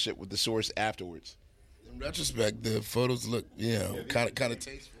relationship with the source afterwards. In retrospect, the photos look, kind of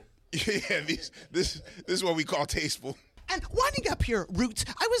tasteful. Yeah, this is what we call tasteful. And winding up here, Roots,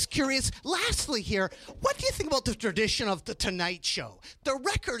 I was curious, lastly here, what do you think about the tradition of The Tonight Show? The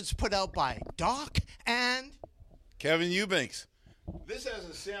records put out by Doc and Kevin Eubanks. This has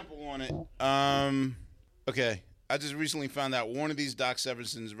a sample on it. Okay, I just recently found out one of these Doc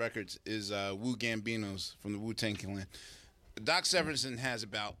Severinsen's records is Wu Gambino's from the Wu-Tang Clan. Doc Severinsen has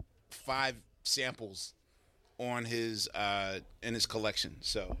about 5 samples on his in his collection.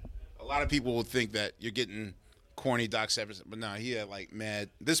 So a lot of people will think that you're getting corny Doc Severinsen, but no, he had like mad.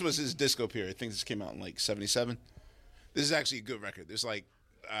 This was his disco period. I think this came out in like '77. This is actually a good record. There's like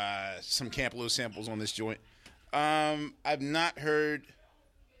some Camp Lo samples on this joint. I've not heard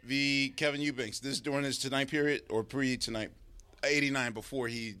the Kevin Eubanks. This is during his Tonight period or pre-Tonight, '89 before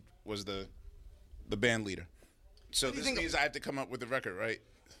he was the band leader. So this means I have to come up with a record, right?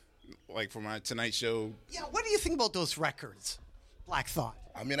 Like for my Tonight Show. yeah, what do you think about those records, Black Thought?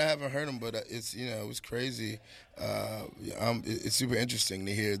 I mean, I haven't heard them, but it's it was crazy. It's super interesting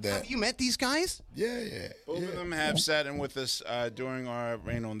to hear that. Have you met these guys? Yeah. Both of them have sat in with us during our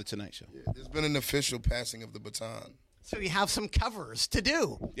reign on the Tonight Show. Yeah, there's been an official passing of the baton. So you have some covers to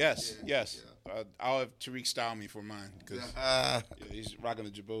do. Yes. I'll have Tariq style me for mine because he's rocking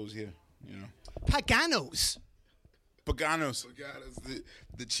the Jabos here. You know, Paganos. Paganos.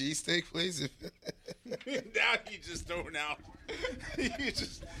 The cheesesteak place. Now you just throwing out. You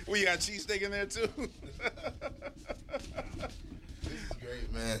got cheesesteak in there too. This is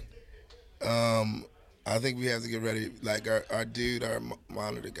great, man. I think we have to get ready. Like our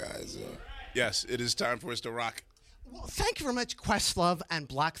monitor guys. Yes, it is time for us to rock. Well, thank you very much, Questlove and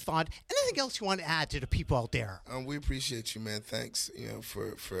Black Thought. Anything else you want to add to the people out there? We appreciate you, man. Thanks,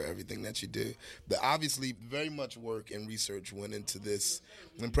 for everything that you do. But obviously, very much work and research went into this,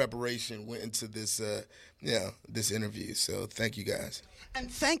 and preparation went into this, this interview. So thank you, guys.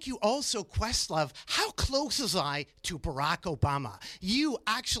 And thank you also, Questlove. How close was I to Barack Obama? You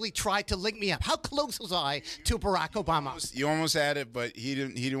actually tried to link me up. How close was I to Barack Obama? You almost had it, but he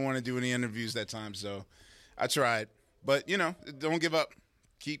didn't want to do any interviews that time, so I tried. But, don't give up.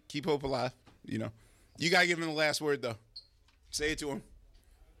 Keep hope alive, You got to give him the last word, though. Say it to him.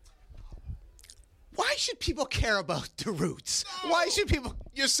 Why should people care about the Roots? Why should people...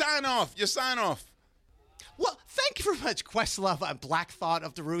 Your sign off. Well, thank you very much, Questlove and Black Thought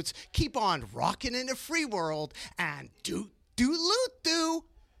of the Roots. Keep on rocking in the free world and do.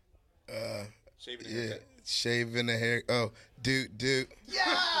 Shaving the hair. Oh, Doot.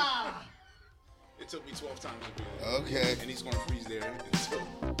 Yeah! It took me 12 times to do that. Okay. And he's going to freeze there until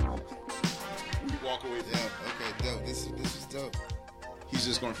we walk away from it. Okay, dope. This is dope. He's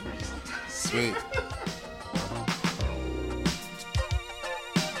just going to freeze. Sweet.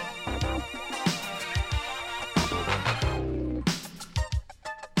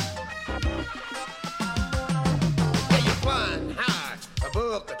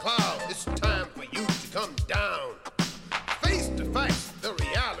 Above the cloud, it's time for you to come down. Face to face, the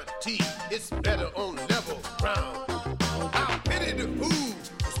reality is better on level ground. I pity the fool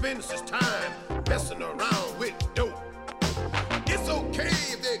who spends his time messing around with dope. It's okay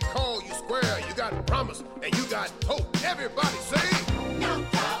if they call you square. You got promise and you got hope. Everybody say, no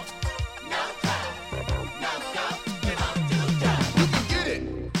doubt, no doubt, no doubt, you don't do that. You can get it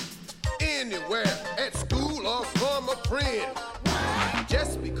anywhere, at school or from a friend.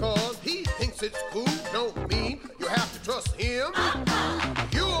 Just because he thinks it's cool don't mean you have to trust him.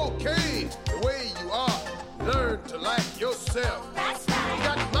 You're okay the way you are. Learn to like yourself. That's right. You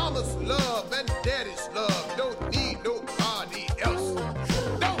got mama's love and daddy's love. Don't need nobody else.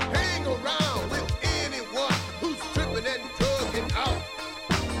 Don't hang around with anyone who's tripping and drugging out.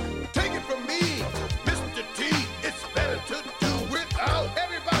 Take it from me, Mr. T. It's better to do without.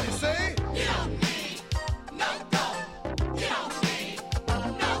 Everybody say, you don't need no dope. You don't need.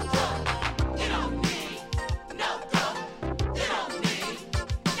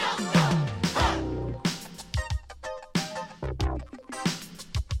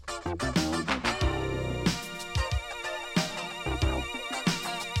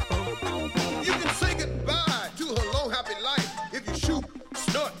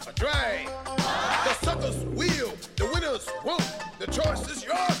 Drag. The suckers will, the winners won't. The choice is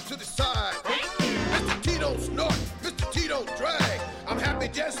yours to decide. Mr. T don't snort, Mr. T don't drag. I'm happy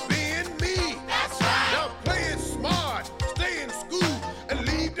just being me. That's right. Now play it smart, stay in school, and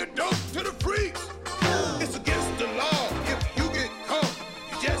leave the dope to the freaks. It's against the law. If you get caught,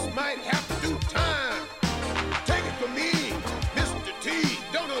 you just might have to do time.